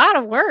is a lot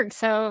of work,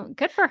 so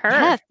good for her.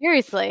 Yeah,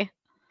 seriously.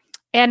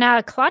 And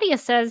Claudia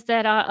says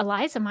that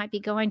Eliza might be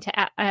going to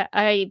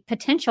a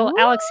potential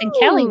Alex and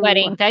Kelly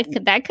wedding.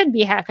 That could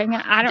be happening.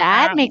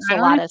 That makes a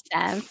lot of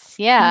sense.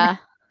 Yeah.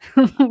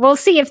 We'll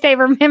see if they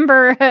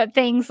remember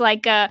things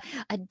like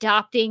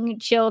adopting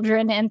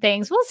children and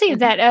things. We'll see if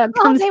that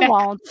comes they back.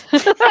 Won't.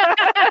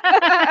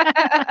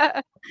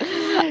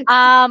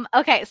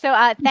 Okay, so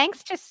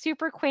thanks to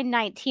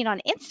SuperQuinn19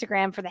 on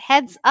Instagram for the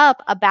heads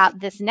up about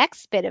this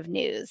next bit of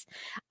news.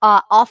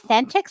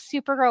 Authentic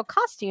Supergirl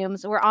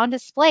costumes were on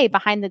display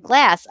behind the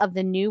glass of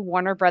the new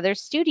Warner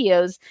Brothers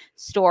Studios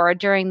store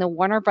during the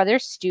Warner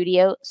Brothers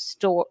Studios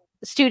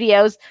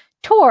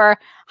Tour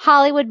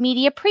Hollywood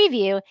Media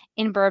Preview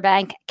in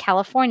Burbank,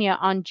 California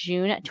on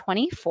June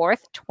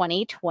 24th,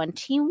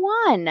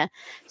 2021.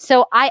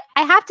 So I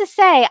have to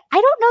say, I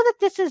don't know that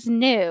this is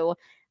new.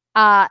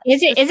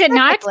 Is it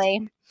not?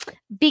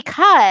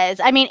 Because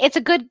I mean, it's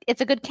a good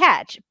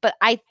catch, but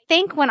I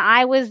think when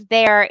I was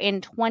there in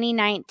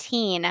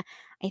 2019,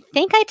 I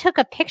think I took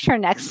a picture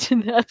next to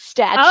the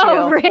statue.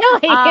 Oh,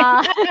 really?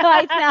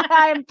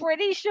 I'm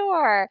pretty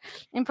sure.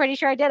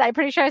 I did. I'm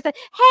pretty sure I said,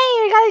 "Hey,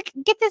 you gotta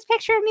get this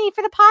picture of me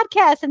for the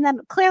podcast," and then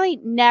clearly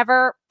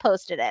never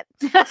posted it.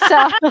 So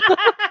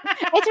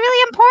it's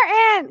really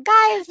important,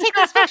 guys. Take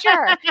this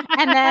picture,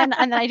 and then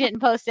I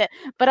didn't post it.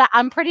 But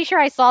I'm pretty sure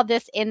I saw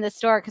this in the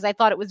store because I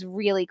thought it was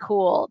really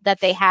cool that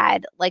they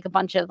had like a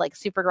bunch of like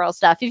Supergirl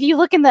stuff. If you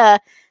look in the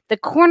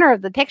corner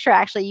of the picture,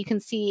 actually, you can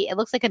see it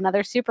looks like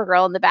another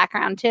Supergirl in the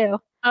background too.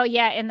 Oh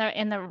yeah, in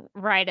the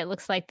right, it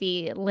looks like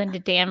the Linda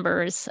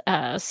Danvers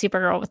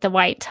Supergirl with the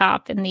white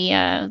top and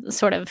the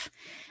sort of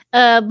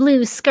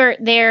blue skirt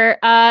there.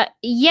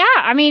 Yeah,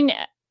 I mean,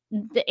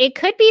 it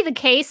could be the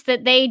case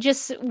that they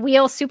just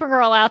wheel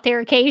Supergirl out there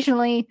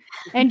occasionally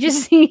and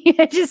just put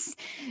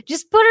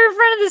her in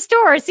front of the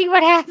store, see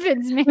what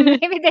happens.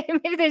 Maybe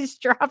they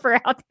just drop her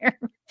out there.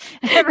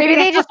 Maybe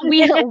they just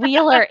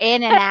wheel her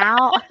in and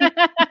out.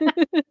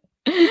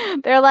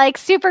 They're like,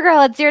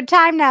 Supergirl, it's your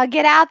time now.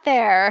 Get out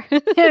there.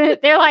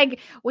 They're like,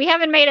 we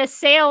haven't made a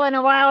sale in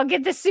a while.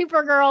 Get the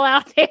Supergirl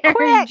out there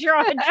and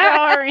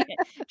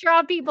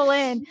draw people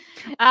in.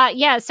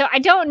 Yeah, so I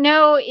don't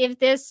know if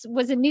this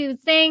was a new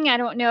thing. I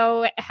don't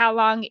know how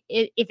long,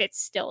 if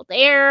it's still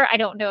there. I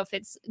don't know if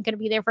it's going to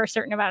be there for a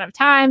certain amount of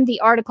time. The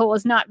article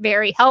was not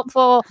very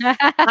helpful.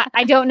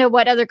 I don't know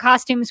what other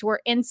costumes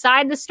were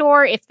inside the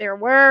store, if there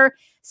were.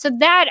 So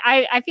that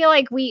I feel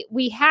like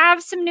we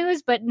have some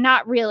news, but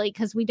not really,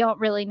 because we don't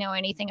really know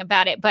anything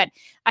about it. But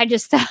I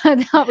just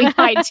thought we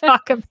might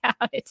talk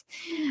about it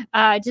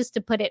just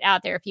to put it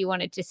out there if you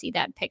wanted to see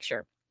that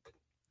picture.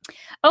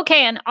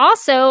 Okay, and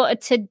also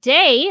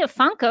today,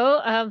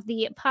 Funko of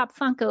the Pop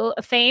Funko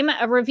fame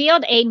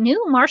revealed a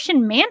new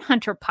Martian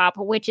Manhunter Pop,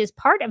 which is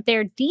part of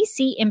their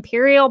DC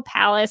Imperial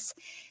Palace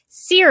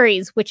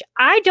series, which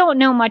I don't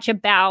know much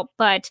about,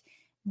 but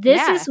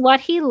this is what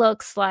he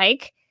looks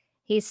like.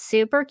 He's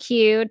super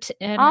cute.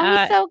 And,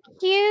 he's so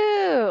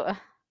cute.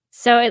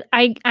 So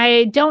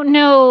I don't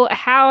know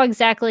how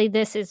exactly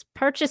this is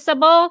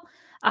purchasable,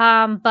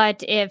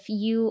 but if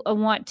you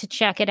want to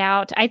check it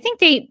out, I think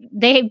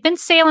they've been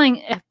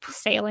selling.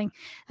 They've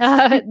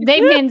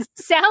been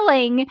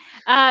selling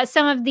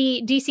some of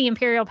the DC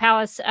Imperial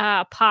Palace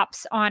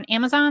pops on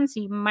Amazon, so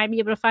you might be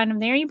able to find them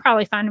there. You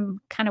probably find them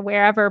kind of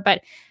wherever,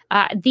 but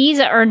these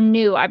are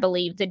new, I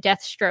believe, the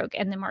Deathstroke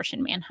and the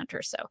Martian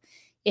Manhunter. So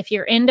if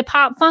you're into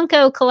Pop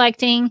Funko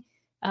collecting,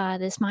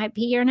 this might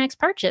be your next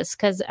purchase,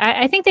 because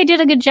I think they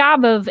did a good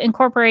job of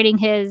incorporating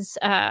his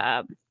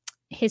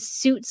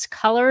suit's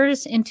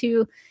colors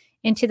into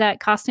that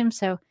costume.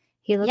 So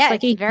he looks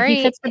like he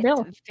fits the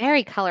bill. It's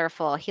very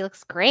colorful. He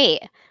looks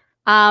great.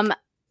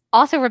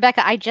 Also,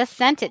 Rebecca, I just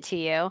sent it to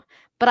you,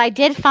 but I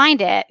did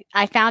find it.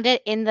 I found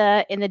it in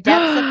the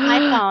depths of my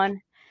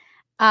phone.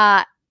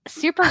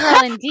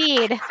 Supergirl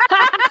indeed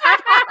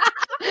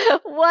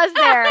was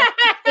there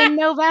in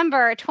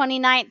November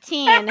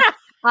 2019.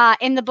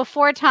 In the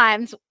before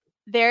times,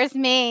 there's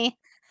me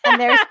and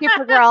there's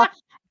Supergirl.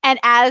 And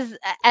as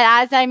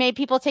I made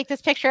people take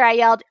this picture, I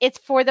yelled, "It's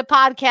for the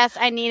podcast.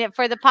 I need it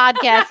for the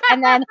podcast."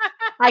 And then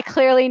I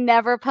clearly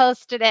never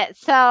posted it.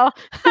 So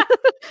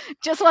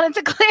just wanted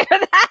to clear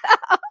that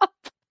up.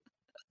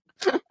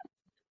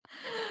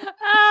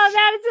 Oh,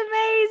 that is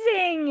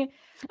amazing.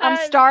 I'm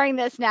starring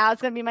this now.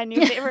 It's going to be my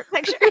new favorite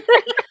picture.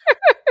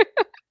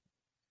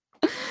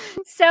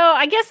 So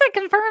I guess that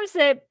confirms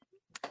that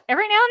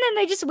every now and then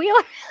they just wheel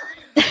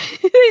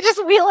they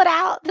just wheel it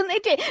out. Then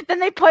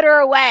they put her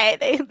away.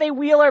 They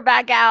wheel her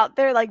back out.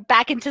 They're like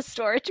back into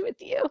storage with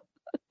you.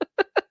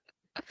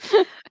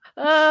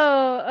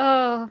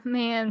 Oh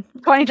man.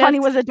 2020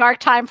 was a dark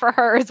time for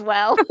her as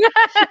well.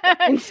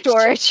 In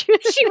storage.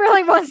 She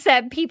really wants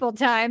that people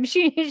time.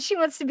 She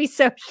wants to be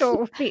social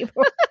with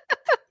people.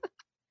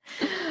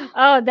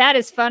 Oh, that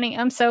is funny.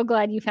 I'm so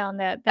glad you found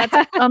that.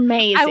 That's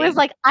amazing. I was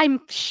like, I'm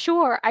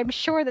sure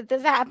that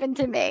this happened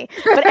to me.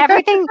 But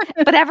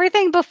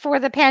everything before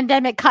the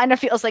pandemic kind of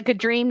feels like a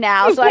dream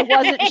now. So I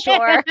wasn't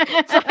sure.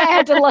 So I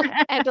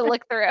had to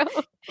look through.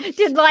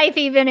 Did life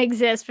even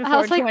exist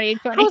before 2020?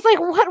 I was like,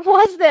 what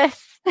was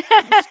this?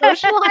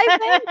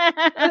 Socializing?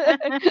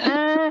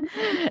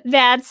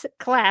 That's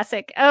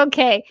classic.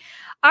 Okay.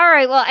 All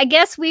right. Well, I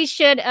guess we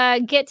should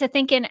get to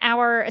thinking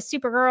our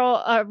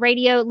Supergirl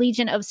Radio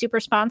Legion of Super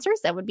Sponsors.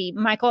 That would be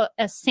Michael,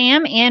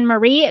 Sam, Anne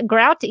Marie,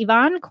 Grout,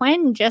 Yvonne,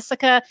 Quinn,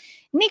 Jessica,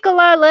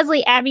 Nicola,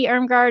 Leslie, Abby,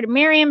 Irmgard,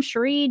 Miriam,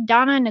 Cherie,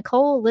 Donna,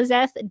 Nicole,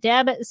 Lizeth,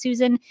 Deb,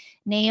 Susan,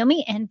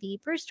 Naomi, and V.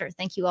 Brewster.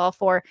 Thank you all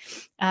for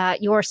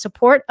your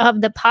support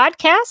of the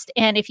podcast.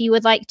 And if you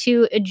would like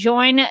to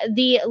join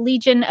the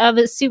Legion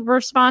of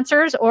Super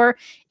Sponsors or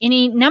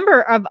any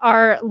number of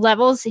our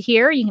levels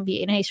here, you can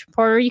be an ace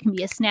reporter, you can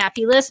be a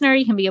snappy listener,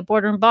 you can be a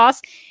boardroom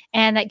boss,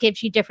 and that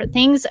gives you different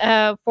things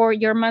for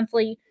your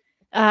monthly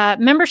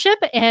membership.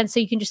 And so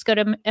you can just go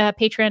to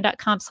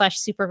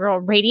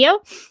patreon.com/Supergirl Radio.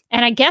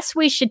 And I guess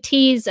we should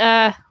tease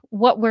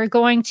what we're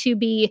going to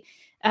be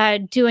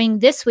doing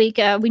this week.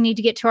 We need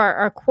to get to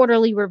our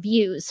quarterly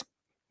reviews.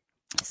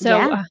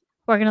 So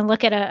we're going to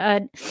look at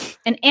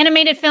an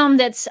animated film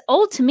that's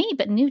old to me,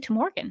 but new to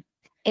Morgan.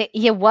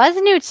 It was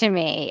new to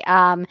me.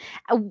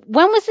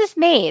 When was this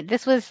made?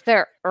 This was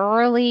the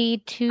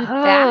early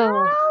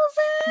 2000s.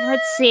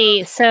 Let's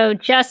see. So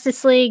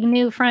Justice League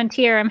New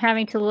Frontier. I'm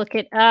having to look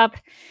it up.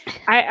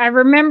 I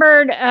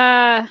remembered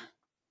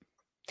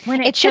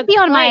when it should be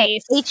on my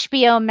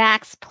HBO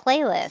Max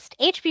playlist.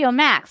 HBO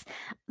Max,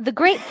 the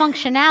great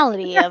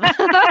functionality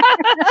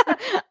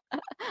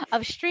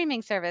of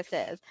streaming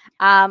services.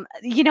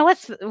 You know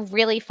what's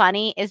really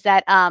funny is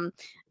that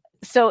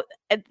so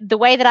the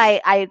way that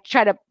I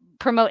try to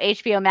promote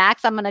HBO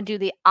Max, I'm going to do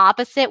the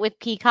opposite with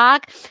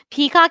Peacock.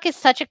 Peacock is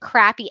such a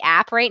crappy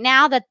app right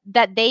now that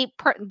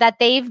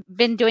they've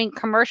been doing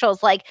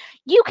commercials like,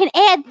 you can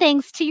add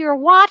things to your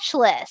watch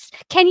list.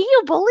 Can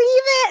you believe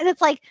it? And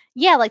it's like,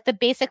 yeah, like the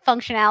basic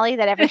functionality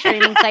that every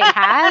streaming site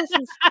has.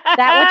 Is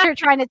that what you're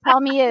trying to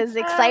tell me is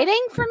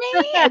exciting for me?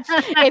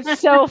 It's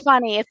so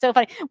funny. It's so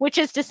funny. Which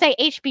is to say,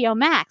 HBO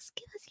Max,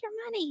 give us your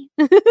money.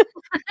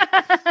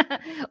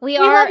 We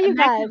love you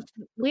guys.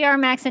 We are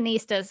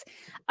Maxinistas.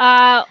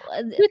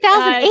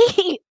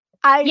 2008.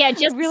 I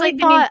just really like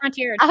thought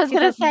Frontier, I was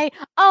going to say,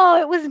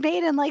 it was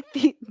made in like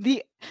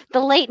the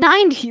late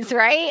 90s,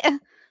 right?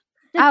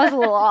 I was a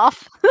little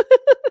off.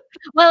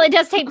 Well, it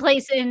does take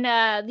place in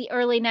the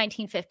early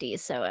 1950s,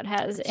 so it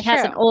has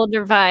an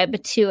older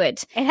vibe to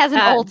it. It has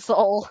an old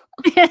soul.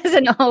 It has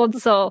an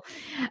old soul.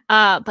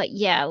 But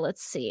yeah,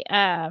 let's see.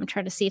 I'm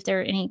trying to see if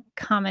there are any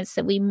comments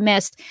that we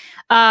missed.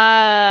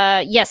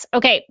 Yes.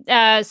 Okay.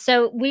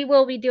 So we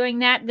will be doing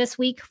that this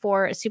week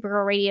for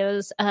Supergirl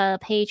Radio's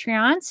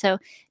Patreon. So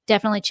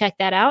definitely check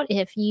that out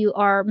if you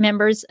are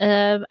members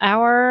of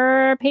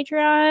our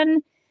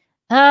Patreon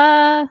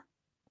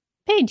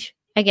page,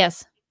 I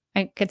guess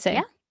I could say.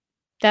 Yeah.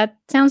 That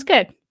sounds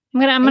good.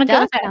 I'm gonna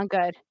go with that. Sound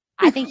good.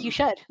 I think you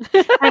should.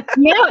 I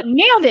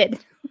nailed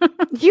it.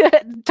 You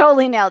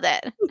totally nailed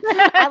it.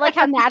 I like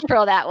how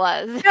natural that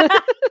was.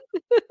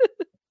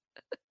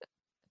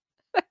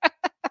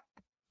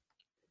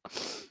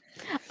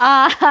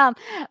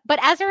 But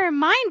as a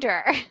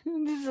reminder,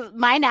 this is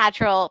my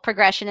natural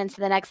progression into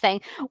the next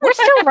thing. We're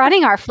still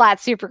running our flat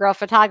Supergirl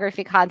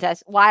photography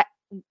contest. Why?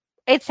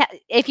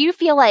 If you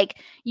feel like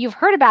you've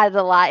heard about it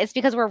a lot, it's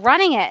because we're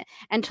running it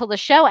until the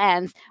show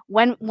ends.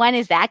 When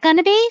is that going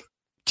to be?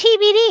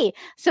 TBD.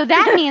 So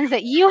that means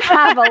that you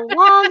have a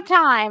long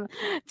time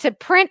to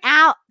print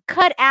out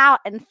cut out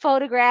and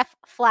photograph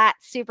flat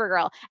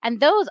Supergirl. And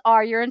those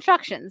are your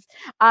instructions.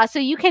 So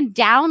you can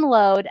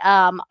download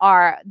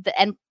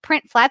and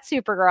print flat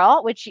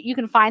Supergirl, which you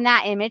can find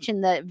that image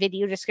in the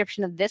video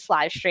description of this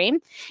live stream,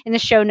 in the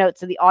show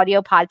notes of the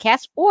audio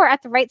podcast, or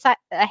at the right side,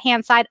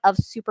 hand side of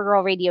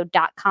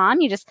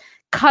supergirlradio.com. You just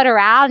cut her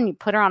out and you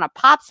put her on a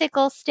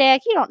popsicle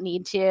stick. You don't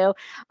need to.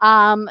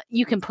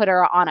 You can put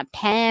her on a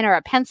pen or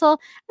a pencil,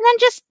 and then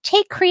just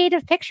take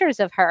creative pictures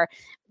of her.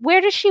 Where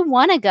does she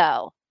want to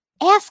go?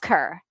 Ask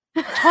her.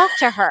 Talk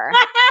to her.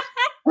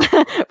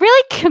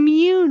 Really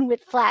commune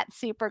with flat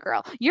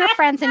Supergirl. Your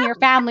friends and your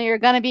family are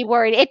going to be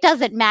worried. It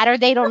doesn't matter.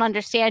 They don't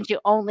understand you.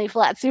 Only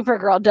flat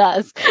Supergirl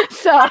does.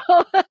 So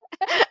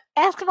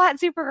ask flat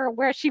Supergirl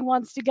where she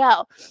wants to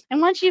go.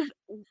 And once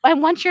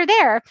you're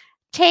there,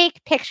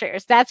 take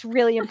pictures. That's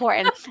really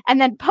important.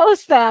 And then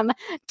post them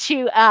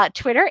to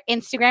Twitter,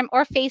 Instagram,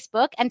 or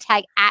Facebook and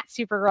tag at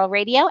Supergirl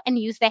Radio and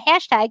use the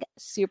hashtag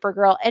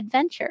Supergirl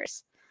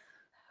Adventures.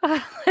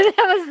 That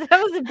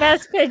was the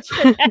best pitch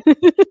for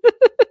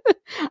that.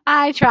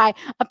 I try.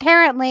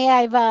 Apparently,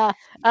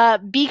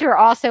 Beaker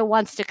also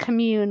wants to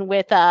commune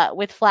with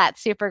flat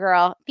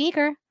Supergirl.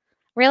 Beaker,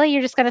 really?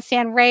 You're just gonna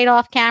stand right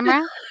off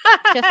camera?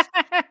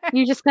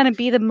 You're just gonna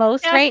be the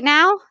most right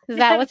now? Is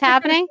that what's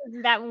happening?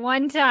 That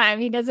one time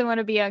he doesn't want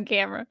to be on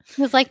camera.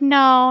 He was like,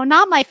 "No,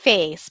 not my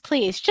face,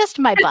 please, just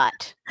my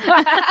butt."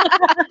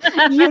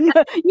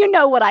 You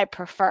know what I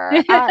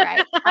prefer. All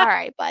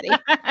right, buddy.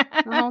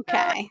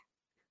 Okay.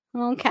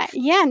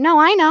 Yeah,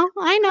 no, I know.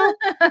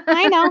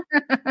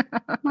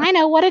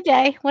 What a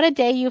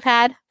day you've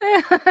had.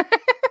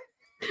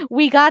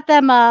 We got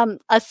them a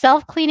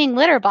self-cleaning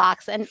litter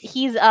box, and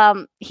he's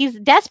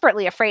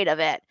desperately afraid of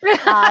it.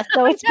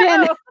 So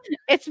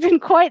it's been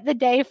quite the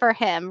day for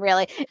him,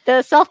 really.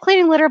 The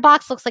self-cleaning litter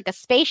box looks like a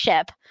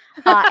spaceship,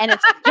 and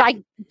it's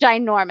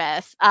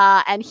ginormous.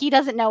 And he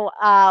doesn't know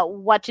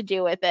what to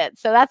do with it.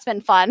 So that's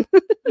been fun.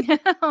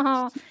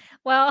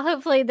 Well,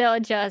 hopefully they'll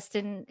adjust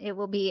and it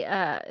will be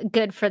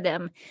good for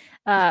them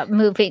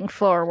moving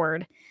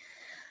forward.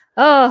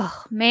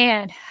 Oh,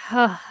 man.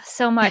 Oh,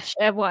 so much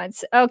at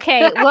once.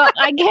 Okay. Well,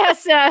 I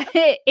guess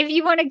if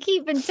you want to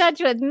keep in touch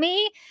with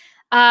me,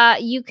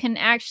 you can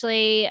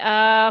actually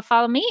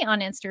follow me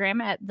on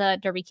Instagram at the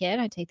Derby Kid.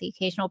 I take the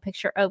occasional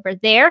picture over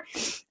there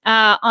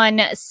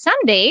on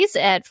Sundays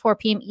at 4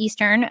 p.m.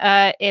 Eastern.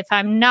 If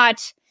I'm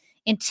not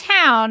in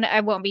town, I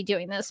won't be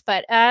doing this,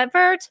 but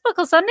for a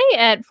typical Sunday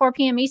at 4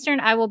 p.m. Eastern,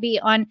 I will be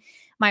on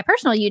my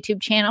personal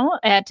YouTube channel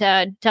at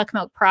Duck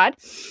Milk Prod,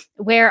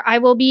 where I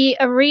will be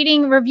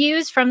reading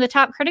reviews from the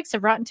top critics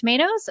of Rotten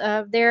Tomatoes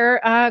of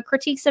their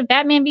critiques of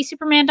Batman v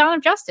Superman: Dawn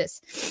of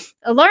Justice.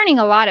 Learning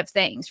a lot of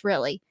things,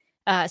 really.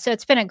 So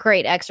it's been a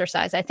great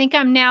exercise. I think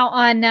I'm now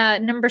on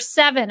number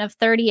 7 of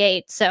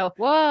 38. So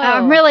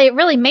I'm really,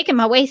 really making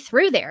my way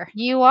through there.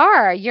 You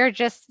are.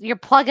 You're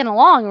plugging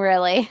along,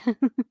 really.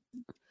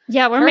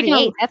 Yeah, we're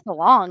making that's a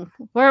long.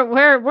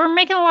 We're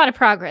making a lot of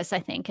progress, I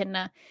think,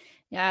 and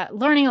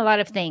learning a lot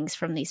of things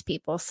from these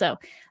people. So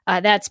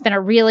that's been a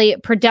really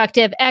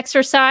productive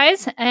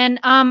exercise. And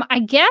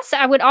I guess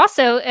I would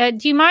also.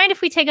 Do you mind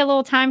if we take a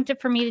little time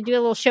for me to do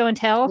a little show and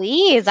tell?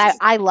 Please,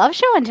 I love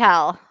show and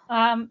tell.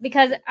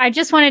 Because I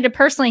just wanted to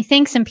personally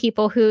thank some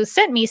people who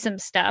sent me some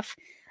stuff.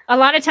 A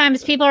lot of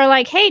times, people are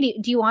like, "Hey,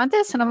 do you want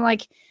this?" And I'm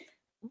like,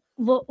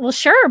 "Well,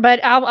 sure, but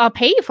I'll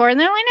pay you for it." And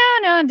they're like,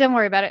 "No, don't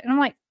worry about it." And I'm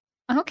like,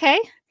 okay.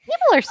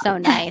 People are so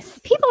nice.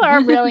 People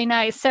are really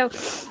nice. So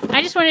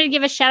I just wanted to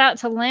give a shout out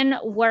to Lynn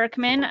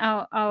Workman.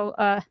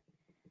 I'll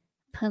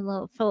put a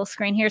little full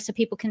screen here so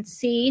people can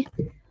see.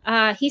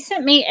 He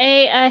sent me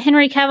a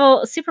Henry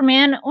Cavill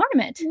Superman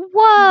ornament.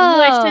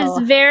 Whoa. Which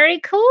is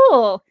very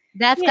cool.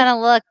 That's going to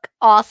look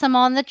awesome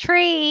on the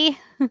tree.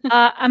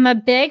 I'm a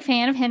big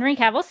fan of Henry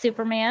Cavill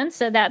Superman,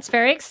 so that's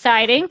very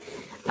exciting.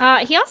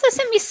 He also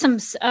sent me some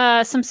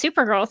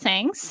Supergirl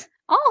things.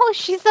 Oh,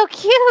 she's so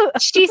cute.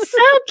 She's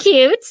so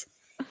cute.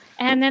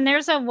 And then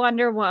there's a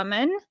Wonder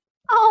Woman.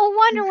 Oh,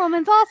 Wonder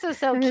Woman's also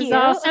so cute. She's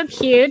also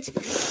cute.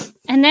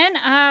 And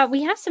then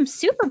we have some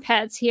super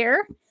pets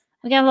here.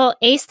 We got a little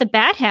Ace the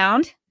Bat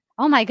Hound.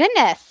 Oh my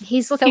goodness.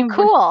 He's looking so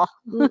cool.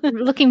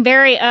 Looking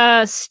very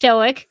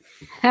stoic.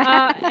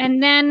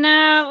 And then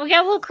we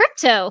got a little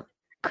Crypto.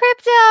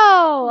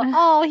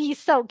 Oh, he's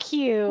so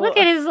cute. Look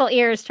at his little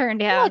ears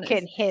turned down. Look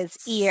at his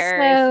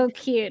ears. So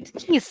cute.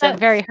 He's a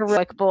very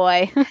heroic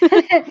boy.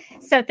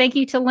 So thank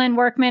you to Lynn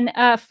Workman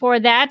for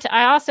that.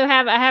 I also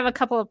have a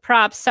couple of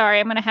props. Sorry,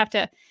 I'm going to have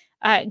to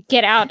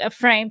get out of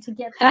frame to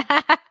get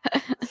that.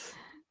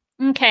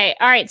 Okay.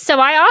 All right. So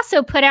I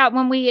also put out,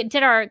 when we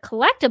did our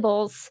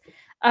collectibles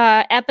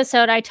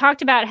episode, I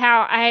talked about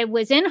how I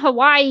was in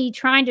Hawaii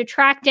trying to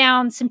track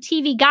down some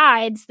TV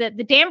guides that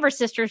the Danvers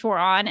sisters were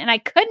on, and I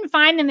couldn't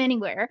find them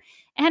anywhere.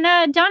 And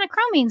Donna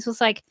Cromines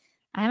was like,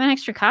 "I have an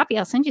extra copy.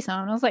 I'll send you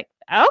some." And I was like,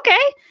 "Okay."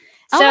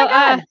 Oh my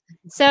God.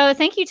 So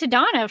thank you to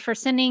Donna for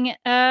sending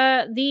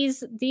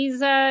these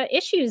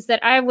issues that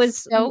I was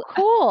so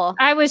cool.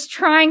 I was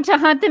trying to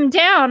hunt them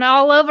down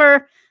all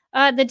over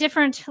the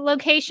different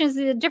locations,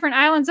 the different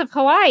islands of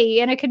Hawaii,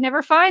 and I could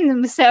never find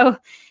them. So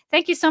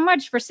thank you so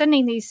much for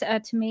sending these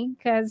to me,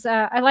 because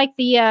I like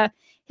the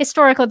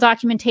historical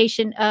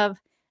documentation of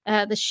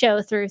the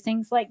show through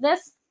things like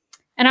this.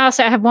 And I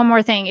also have one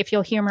more thing, if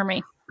you'll humor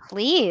me.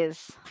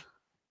 Please.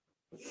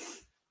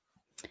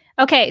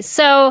 Okay,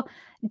 so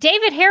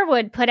David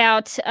Harewood put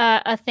out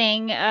a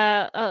thing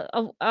a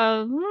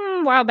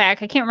while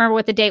back. I can't remember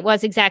what the date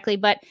was exactly,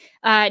 but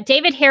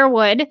David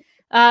Harewood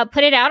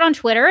put it out on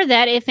Twitter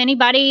that if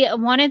anybody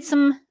wanted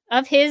some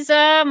of his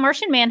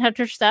Martian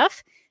Manhunter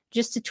stuff,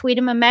 just to tweet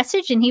him a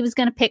message, and he was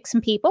going to pick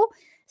some people.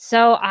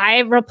 So I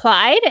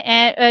replied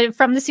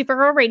from the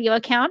Supergirl Radio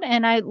account,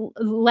 and I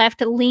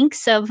left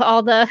links of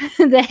all the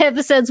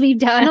episodes we've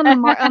done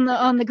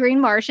on the Green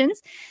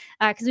Martians,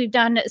 because we've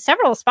done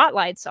several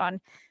spotlights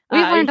on.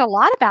 We've learned a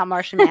lot about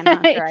Martian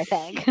Manhunter, I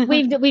think.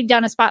 We've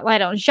done a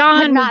spotlight on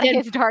Jean. Not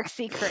his dark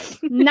secret.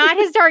 Not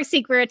his dark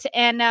secret.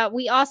 And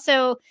we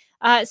also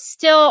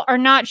still are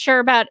not sure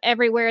about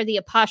everywhere the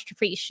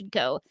apostrophe should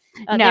go.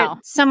 No.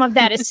 Some of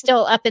that is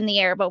still up in the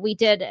air, but we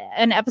did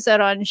an episode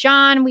on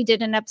Jean. We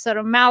did an episode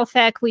on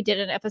Malefic. We did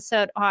an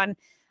episode on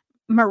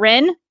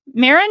Marin.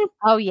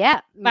 Oh, yeah.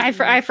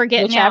 I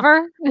forget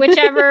Whichever. now.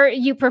 Whichever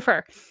you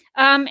prefer.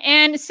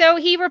 And so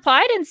he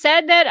replied and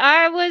said that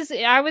I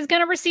was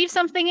going to receive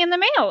something in the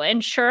mail,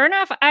 and sure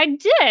enough, I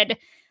did.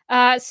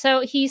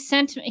 So he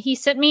sent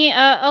me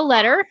a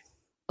letter.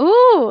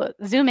 Ooh,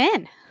 zoom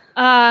in.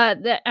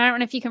 I don't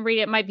know if you can read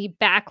it. It might be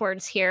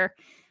backwards here.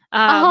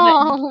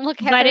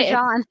 Look at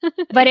John.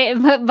 but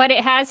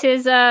it has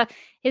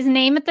his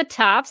name at the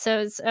top, so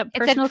it's a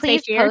personal.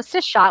 Please post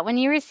a shot when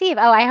you receive.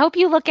 Oh, I hope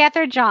you look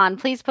after John.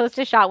 Please post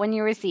a shot when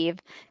you receive.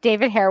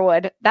 David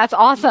Harewood. That's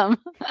awesome.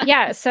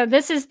 Yeah. So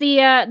this is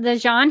the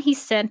John he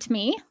sent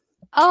me.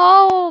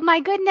 Oh my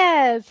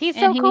goodness, he's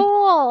so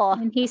cool.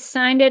 And he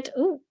signed it.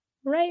 Ooh,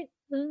 right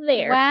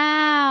there.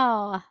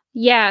 Wow.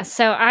 Yeah.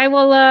 So I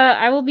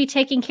will be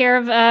taking care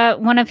of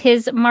one of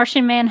his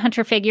Martian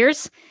Manhunter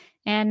figures,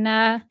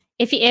 and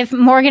if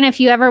Morgan, if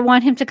you ever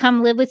want him to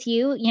come live with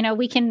you,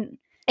 we can.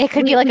 It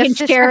could be like a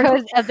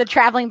sisterhood of the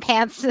traveling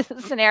pants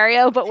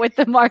scenario, but with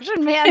the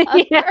Martian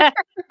Manhunter. Yeah.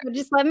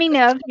 Just let me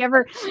know if you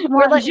ever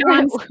want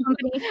John's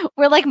company.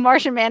 We're like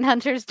Martian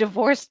Manhunter's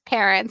divorced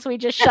parents. We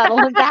just shuttle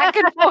him back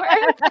and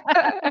forth.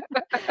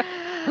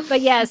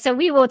 But yeah, so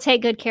we will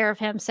take good care of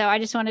him. So I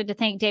just wanted to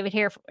thank David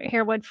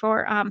Harewood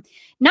for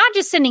not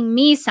just sending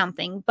me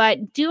something,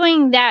 but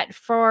doing that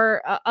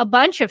for a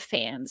bunch of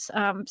fans.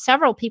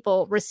 Several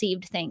people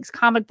received things,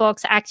 comic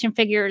books, action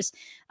figures.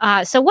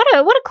 So what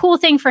a cool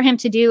thing for him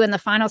to do in the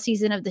final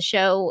season of the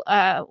show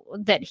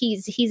that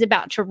he's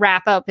about to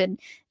wrap up, and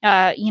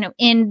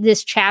in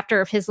this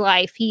chapter of his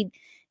life, he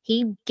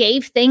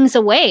gave things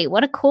away.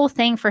 What a cool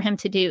thing for him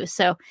to do.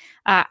 So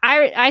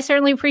I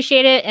certainly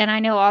appreciate it, and I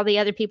know all the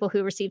other people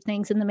who received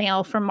things in the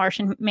mail from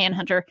Martian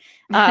Manhunter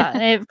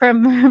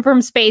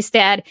from Space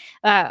Dad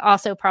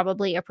also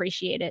probably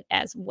appreciate it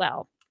as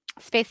well.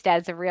 Space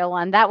Dad's a real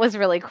one. That was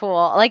really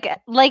cool.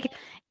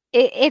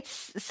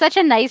 It's such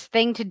a nice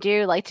thing to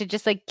do, to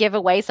just give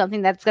away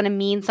something that's going to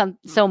mean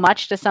so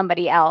much to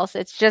somebody else.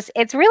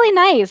 It's really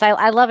nice.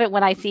 I love it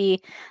when I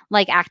see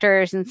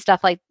actors and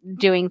stuff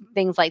doing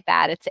things like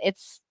that.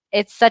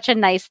 It's such a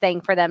nice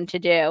thing for them to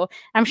do.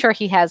 I'm sure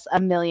he has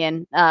a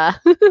million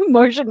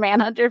Martian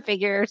Manhunter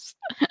figures.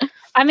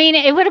 I mean,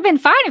 it would have been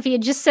fine if he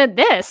had just said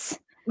this.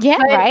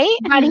 Yeah, right.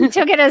 But he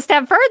took it a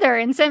step further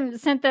and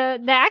sent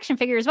the action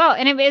figure as well.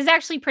 And it is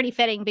actually pretty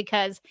fitting,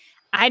 because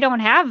I don't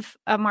have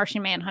a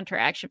Martian Manhunter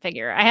action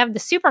figure. I have the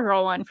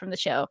Supergirl one from the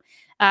show,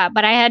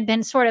 but I had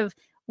been sort of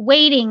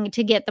waiting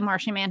to get the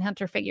Martian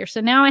Manhunter figure.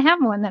 So now I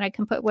have one that I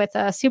can put with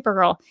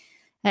Supergirl,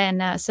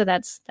 and so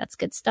that's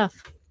good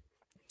stuff.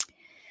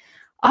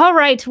 All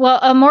right.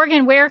 Well,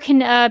 Morgan, where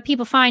can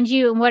people find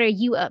you, and what are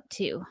you up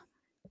to?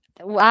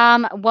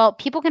 Well,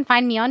 people can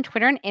find me on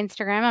Twitter and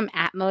Instagram. I'm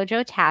at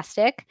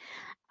Mojotastic.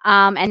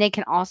 And they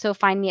can also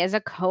find me as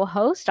a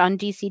co-host on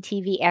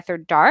DCTV After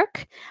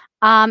Dark.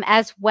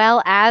 As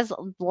well as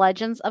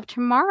Legends of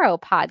Tomorrow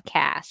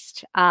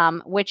podcast,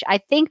 which I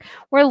think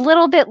we're a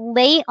little bit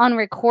late on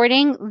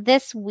recording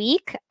this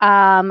week.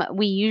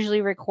 We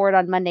usually record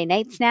on Monday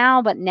nights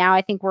now, but now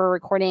I think we're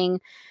recording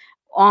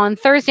on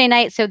Thursday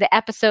night. So the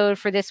episode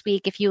for this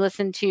week, if you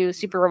listen to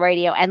Supergirl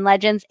Radio and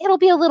Legends, it'll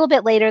be a little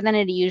bit later than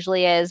it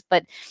usually is,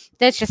 but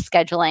that's just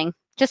scheduling,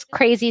 just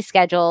crazy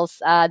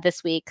schedules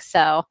this week.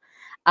 So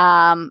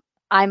I'm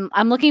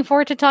looking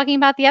forward to talking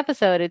about the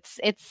episode.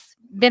 It's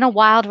been a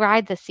wild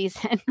ride this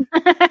season.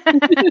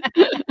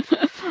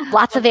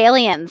 Lots of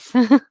aliens.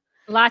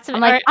 Lots of.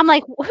 I'm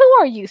like, who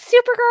are you,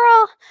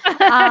 Supergirl?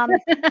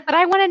 But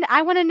I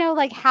want to know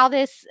how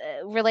this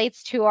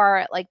relates to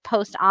our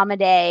post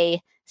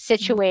Amadeus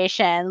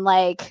situation.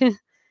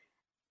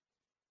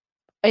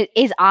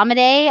 Is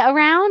Amadeus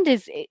around?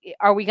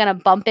 Are we going to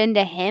bump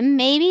into him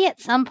maybe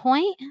at some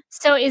point?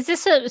 So is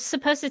this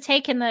supposed to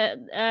take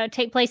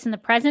place in the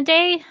present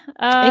day?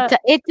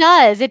 It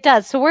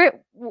does. So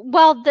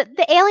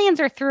the aliens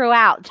are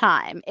throughout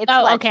time. It's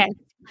okay.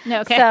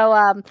 Okay.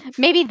 So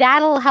maybe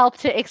that'll help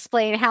to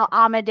explain how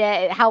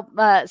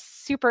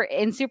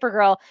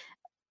Supergirl,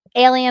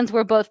 aliens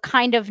were both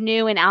kind of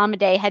new, and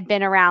Amadei had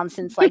been around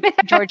since like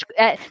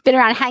been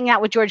around hanging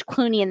out with George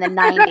Clooney in the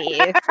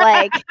 90s.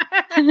 Like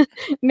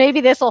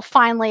maybe this will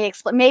finally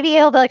explain. Maybe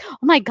it'll be like, oh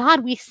my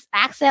God, we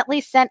accidentally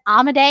sent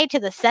Amadei to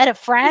the set of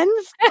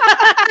Friends,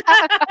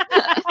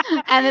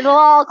 and it'll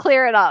all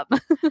clear it up.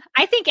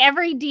 I think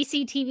every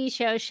DC TV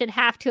show should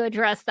have to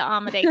address the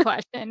Amadei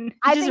question.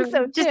 I think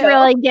so too. Just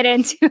really get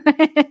into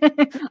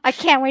it. I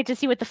can't wait to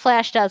see what the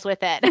Flash does with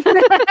it.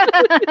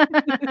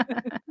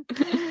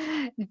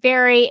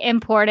 Very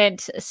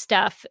important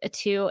stuff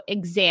to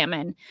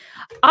examine.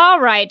 All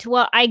right.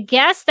 Well, I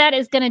guess that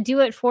is going to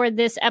do it for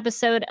this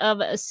episode of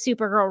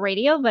Supergirl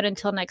Radio. But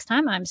until next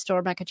time, I'm still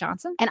Rebecca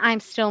Johnson. And I'm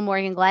still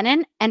Morgan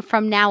Glennon. And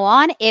from now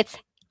on, it's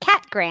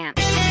Cat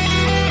Grant.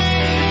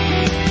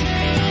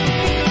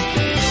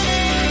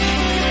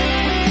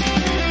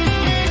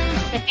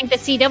 I think the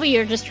CW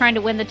are just trying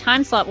to win the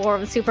time slot war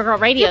with Supergirl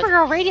Radio.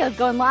 Supergirl Radio is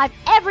going live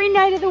every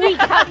night of the week.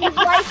 How do you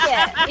like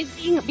it?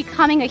 Is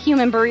becoming a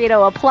human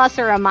burrito a plus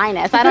or a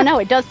minus? I don't know.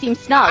 It does seem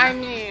snug. I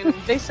mean,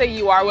 they say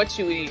you are what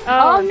you eat.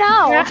 Oh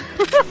no.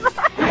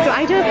 So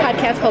I do a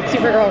podcast called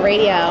Supergirl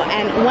Radio,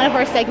 and one of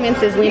our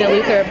segments is Lena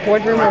Luthor,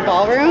 Boardroom or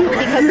Ballroom,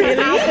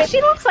 because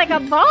she looks like a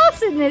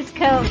boss in this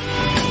coat.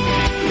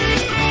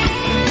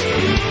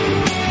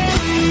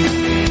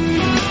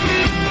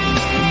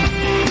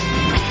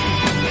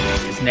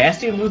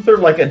 Nasty Luthor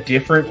like a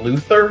different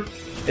Luthor?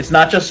 It's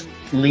not just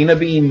Lena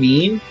being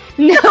mean?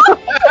 No.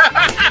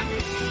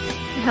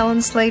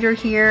 Helen Slater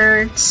here.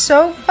 It's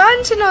so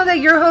fun to know that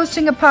you're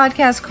hosting a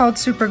podcast called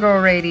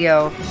Supergirl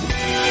Radio.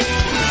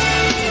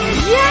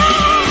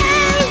 Yeah!